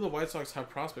 Who do the White Sox have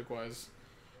prospect-wise?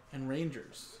 And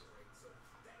Rangers.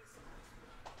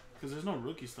 Because there's no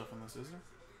rookie stuff on this, is there?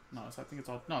 No, I think it's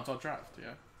all... No, it's all draft,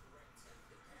 yeah.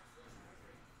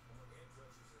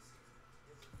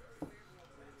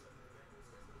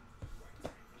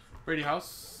 Brady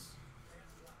House.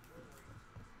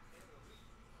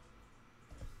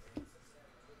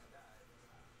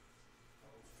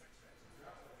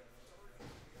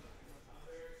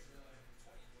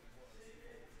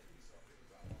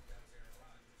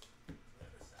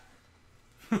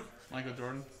 Michael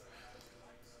Jordan.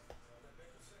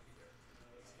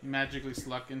 He magically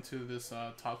sluck into this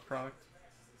top product.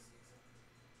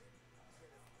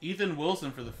 Ethan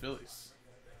Wilson for the Phillies.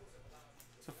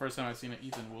 It's the first time I've seen an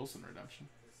Ethan Wilson redemption.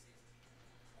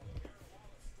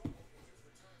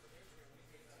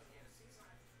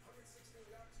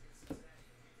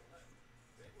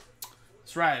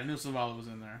 That's right, I knew Zavala was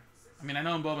in there. I mean, I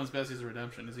know in Bowman's best he's a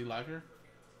redemption. Is he live here?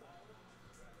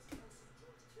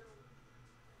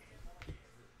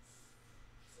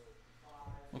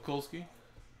 Mikulski.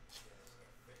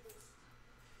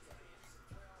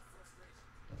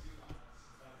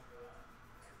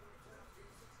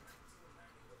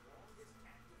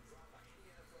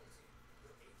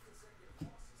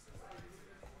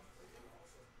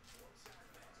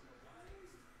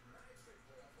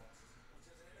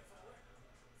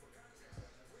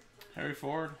 Harry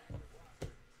Ford.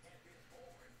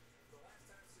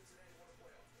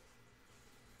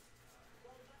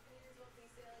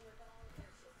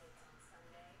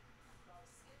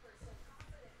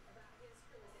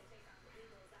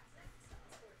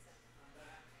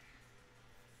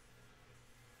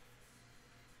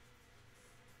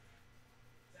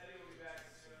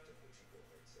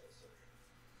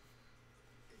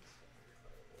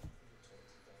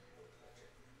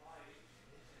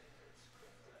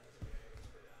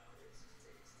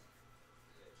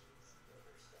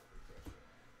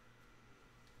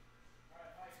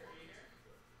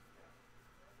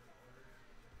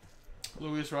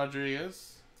 Luis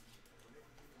Rodriguez.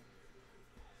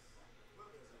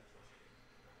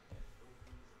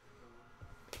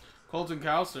 Colton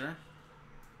Cowser.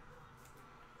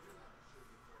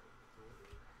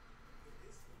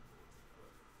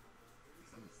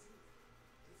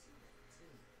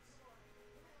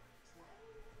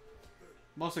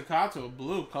 Mosakato,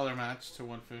 blue color match to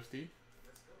 150.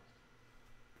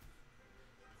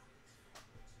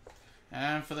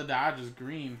 And for the Dodgers,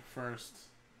 green first.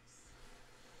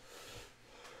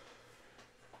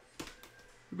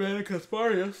 Banner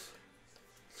Kasparius.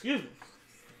 Excuse me.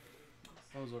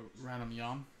 That was a random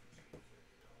yawn.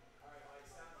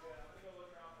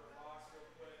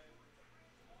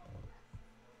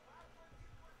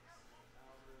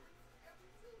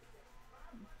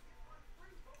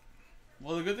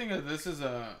 Well, the good thing is this is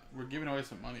we're giving away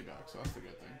some money back, so that's the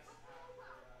good thing.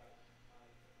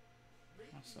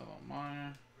 Marcelo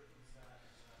Meyer.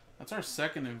 That's our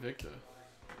second Invicta.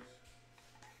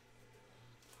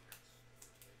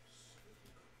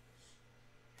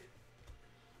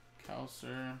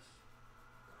 Cowser.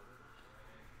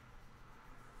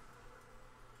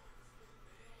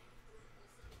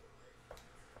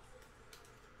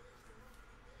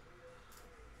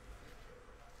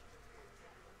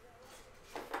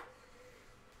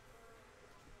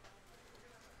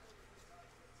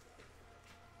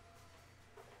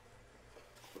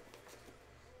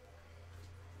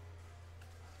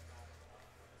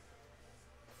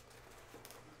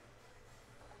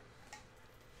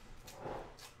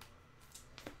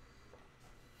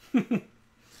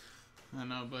 I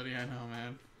know, buddy. I know,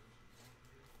 man.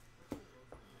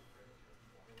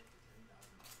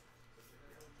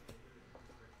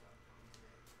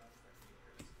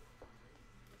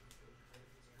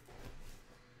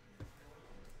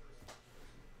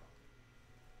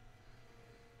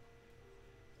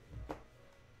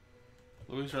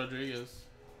 Luis Rodriguez.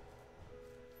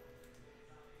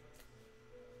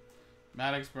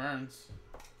 Maddox Burns.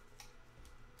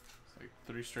 It's like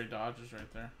 3 straight Dodgers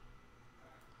right there.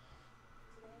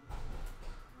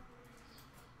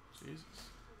 Jesus.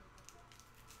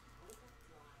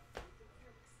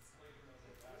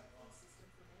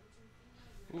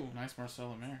 Ooh, nice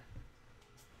Marcelo Mayer.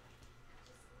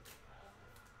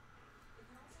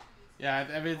 Yeah,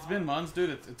 if it's been months,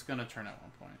 dude, it's gonna turn at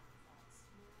one point.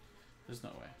 There's no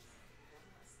way.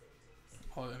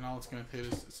 And all it's gonna take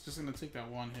is it's just gonna take that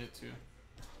one hit too.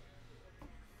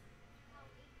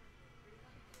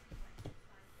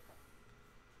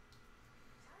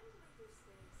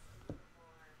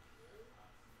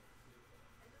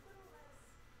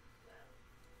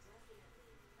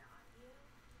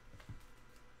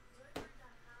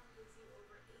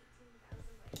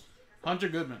 Hunter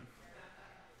Goodman.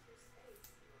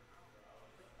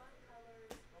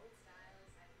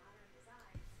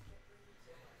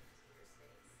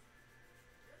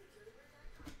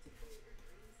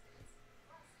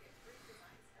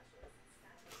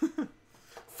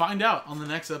 Find out on the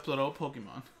next episode of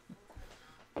Pokemon.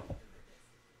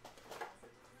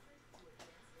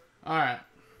 Alright.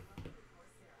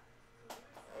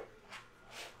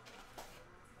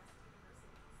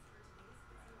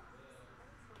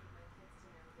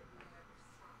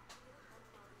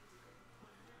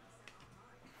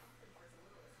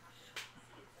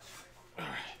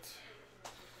 Alright.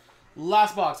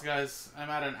 Last box, guys.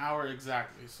 I'm at an hour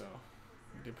exactly, so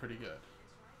we did pretty good.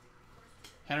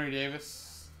 Henry Davis.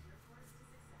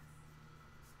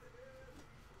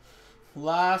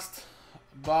 Last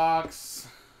box.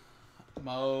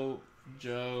 Mojo.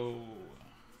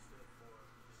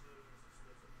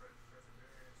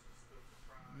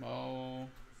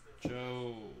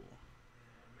 Mojo.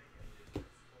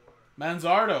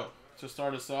 Manzardo to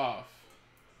start us off.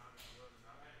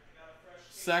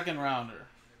 Second rounder.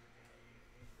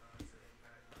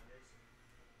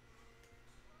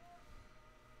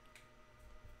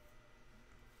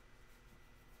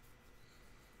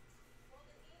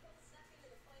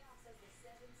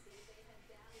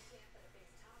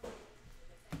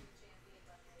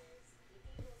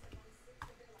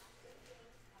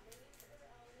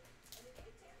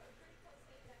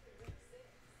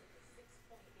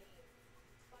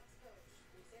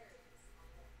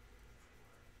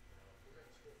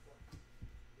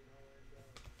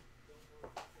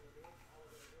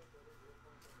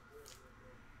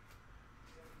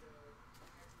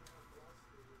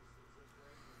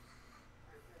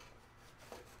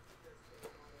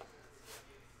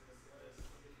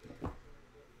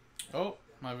 Oh,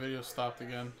 my video stopped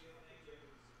again.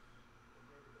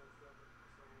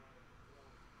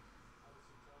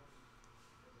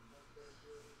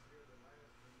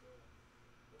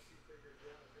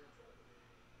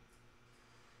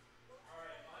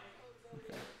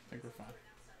 Okay, I think we're fine.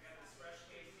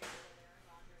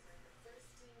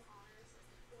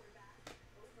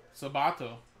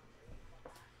 Sabato.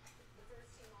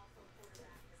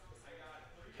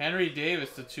 Henry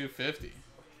Davis to 250.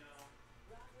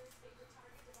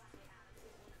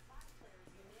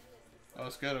 Oh,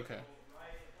 it's good? Okay.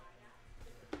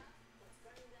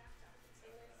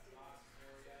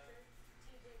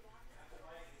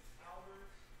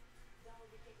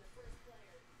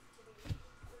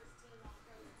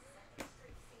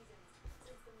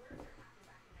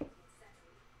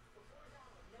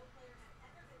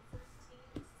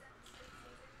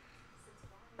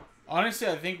 Honestly,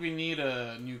 I think we need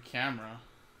a new camera,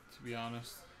 to be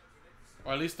honest.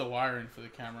 Or at least the wiring for the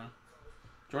camera.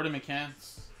 Jordan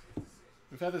McCants.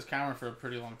 We've had this camera for a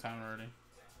pretty long time already.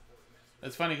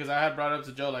 It's funny because I had brought it up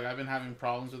to Joe, like I've been having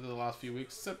problems with it the last few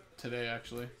weeks, except today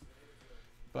actually.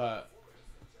 But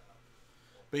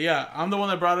yeah, I'm the one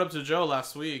that brought it up to Joe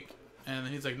last week, and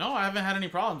he's like, no, I haven't had any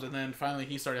problems. And then finally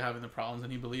he started having the problems,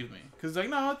 and he believed me. Because like,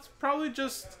 no, it's probably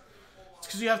just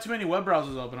because you have too many web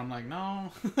browsers open. I'm like,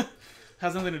 no,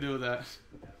 has nothing to do with that.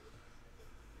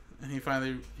 And he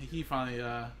finally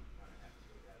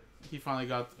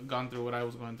gone through what I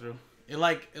was going through.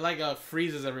 It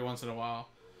freezes every once in a while,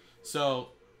 so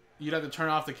you'd have to turn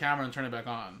off the camera and turn it back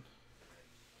on.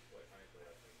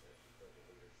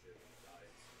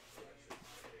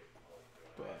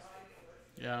 But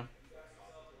yeah.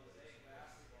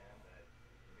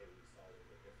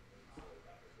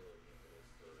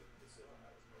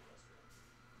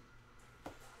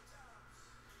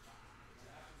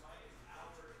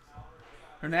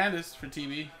 Hernandez for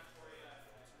TV.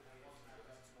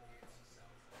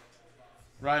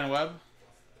 Ryan Webb.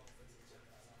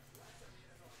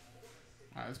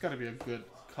 Alright, it's got to be a good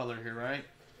color here, right?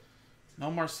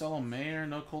 No Marcelo Mayer,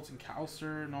 no Colton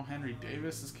Cowser, no Henry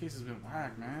Davis. This case has been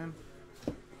whack, man.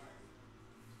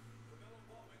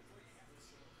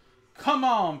 Come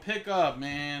on, pick up,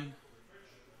 man.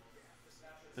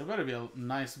 There better be a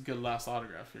nice, good last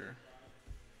autograph here.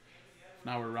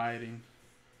 Now we're rioting.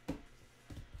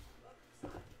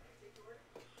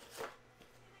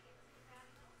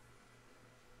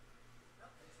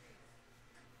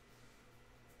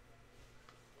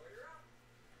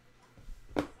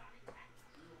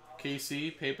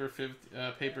 KC paper 50,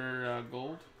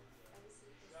 gold.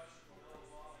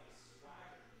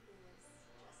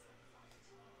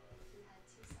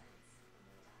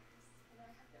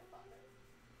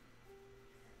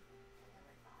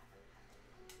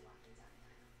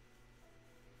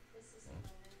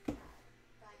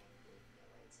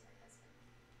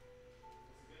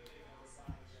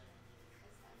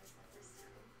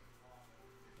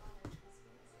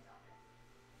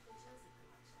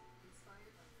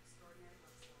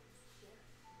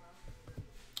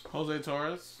 Jose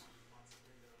Torres.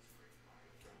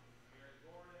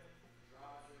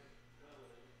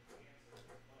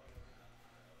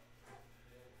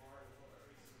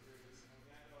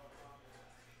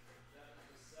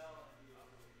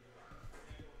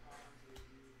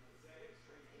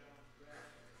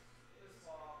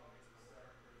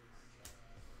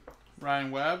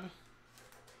 Ryan Webb.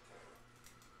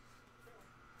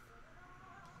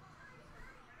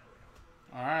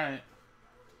 All right.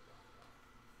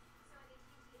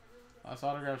 Last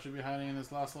autograph should be hiding in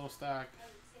this last little stack.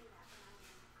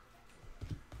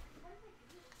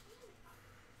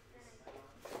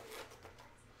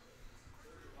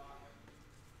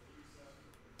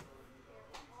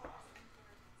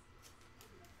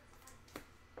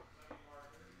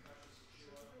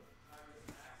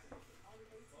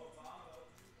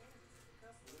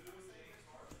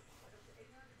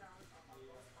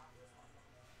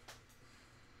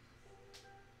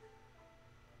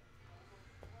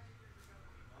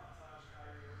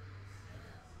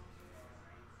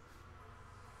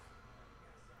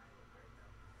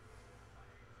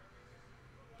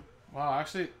 Wow,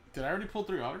 actually, did I already pull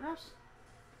 3 autographs?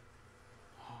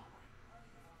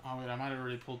 Oh wait, I might have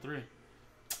already pulled 3.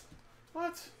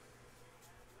 What?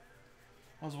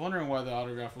 I was wondering why the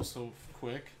autograph was so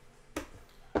quick.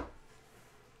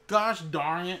 Gosh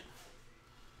darn it.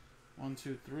 1,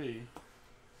 2, 3.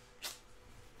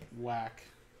 Whack.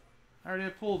 I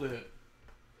already pulled it.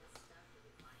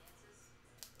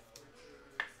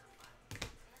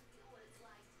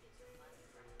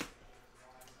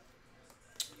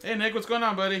 Hey Nick, what's going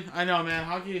on, buddy? I know, man.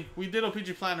 Hockey. We did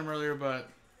OPG Platinum earlier, but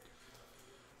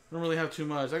we don't really have too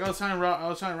much. Like I was telling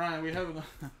Ryan, we have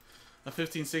a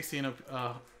 15-16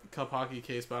 Cup hockey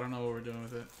case, but I don't know what we're doing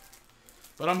with it.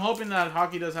 But I'm hoping that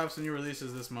hockey does have some new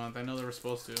releases this month. I know they were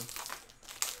supposed to.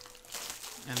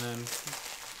 And then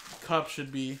Cup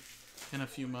should be in a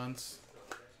few months.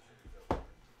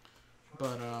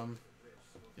 But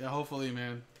yeah, hopefully,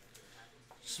 man.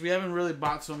 Just, we haven't really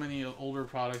bought so many older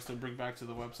products to bring back to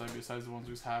the website besides the ones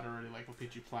we've had already, like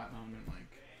OPG Platinum and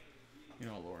like, you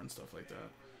know, lore and stuff like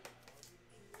that.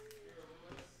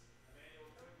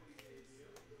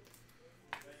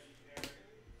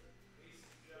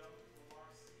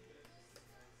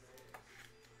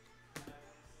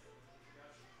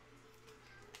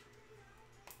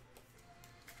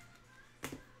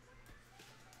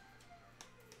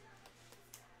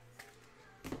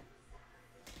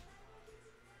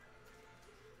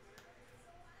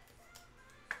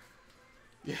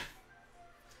 Yeah.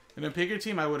 And a picker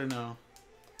team, I wouldn't know.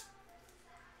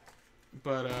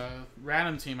 But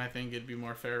random team, I think it'd be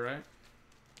more fair, right?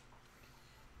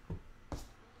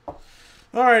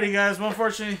 Alrighty, guys. Well,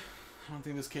 unfortunately, I don't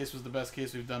think this case was the best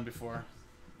case we've done before.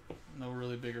 No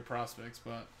really bigger prospects,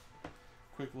 but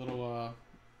quick little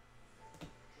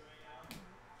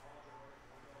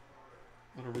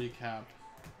recap.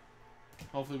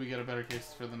 Hopefully we get a better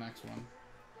case for the next one.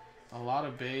 A lot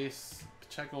of base.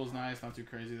 Pacheco's nice, not too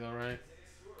crazy though, right?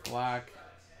 Black.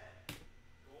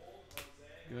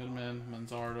 Goodman,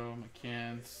 Manzardo,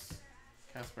 McCants,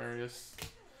 Kasparius,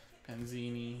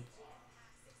 Penzini.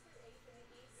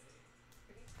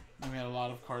 And we had a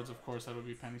lot of cards, of course, that would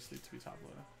be penny sleeve to be top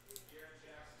loader.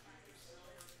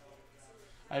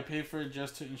 I paid for it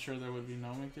just to ensure there would be no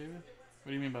McDavid? What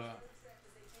do you mean by that?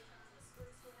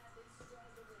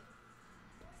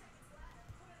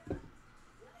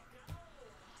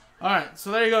 All right, so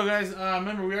there you go, guys.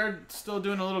 Remember, we are still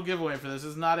doing a little giveaway for this.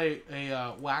 This is not a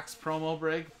wax promo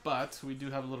break, but we do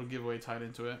have a little giveaway tied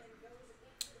into it.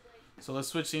 So let's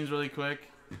switch teams really quick.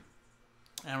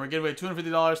 And we're giving away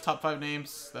 $250. Top 5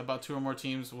 names. About 2 or more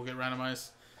teams will get randomized.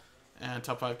 And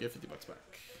top 5 get $50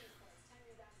 back.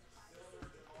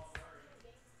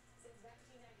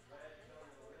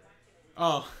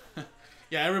 Oh,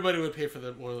 yeah, everybody would pay for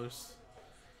the Oilers.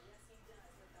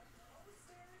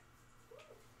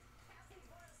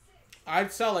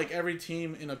 I'd sell like every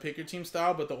team in a pick your team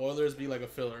style, but the Oilers be like a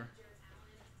filler.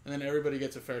 And then everybody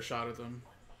gets a fair shot at them.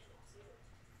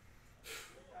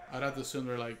 I'd have to assume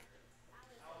they're like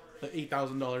the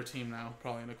 $8,000 team now,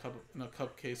 probably in a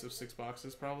cup case of 6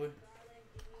 boxes, probably.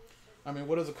 I mean,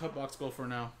 what does a cup box go for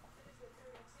now?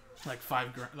 Like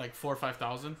 5 grand, like 4 or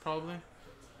 5,000, probably.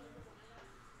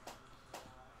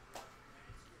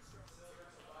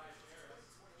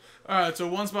 All right, so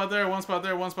 1 spot there, 1 spot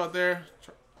there, 1 spot there.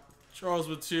 Charles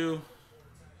with 2.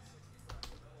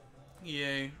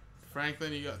 EA.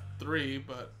 Franklin, you got 3,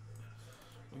 but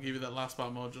we'll give you that last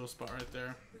spot mojo spot right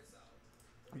there.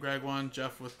 Greg 1,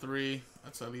 Jeff with 3.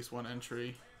 That's at least 1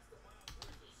 entry.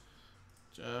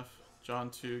 Jeff, John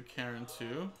 2, Karen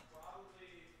 2.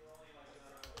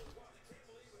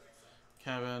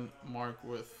 Kevin, Mark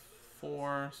with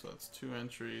 4, so that's 2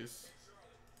 entries.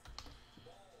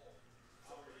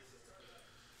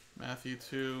 Matthew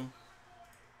 2.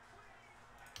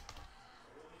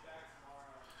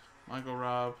 Michael,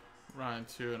 Rob, Ryan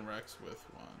 2, and Rex with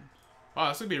 1. Wow,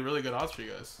 this would be really good odds for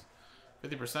you guys.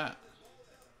 50%.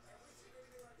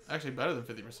 Actually, better than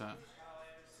 50%.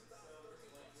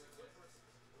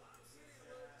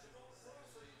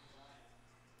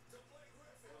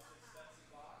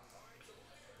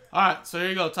 Alright, so here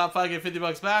you go. Top 5 get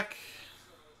 $50 back.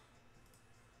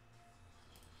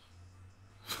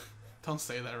 Don't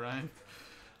say that, Ryan.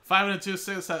 5 and a 2,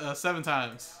 7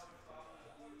 times.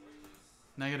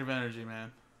 Negative energy,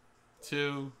 man.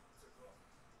 2,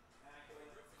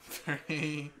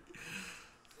 3,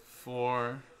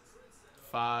 4,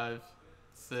 5,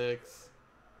 6,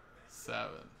 7.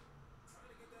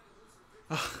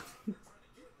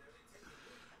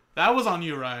 That was on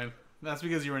you, Ryan. That's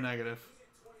because you were negative.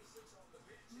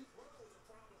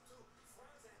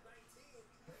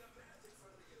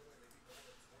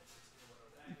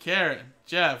 Karen,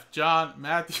 Jeff, John,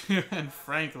 Matthew, and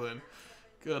Franklin.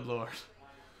 Good Lord.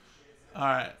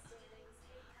 Alright.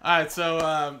 Alright,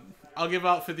 so I'll give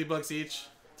out $50 each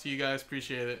to you guys.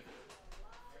 Appreciate it.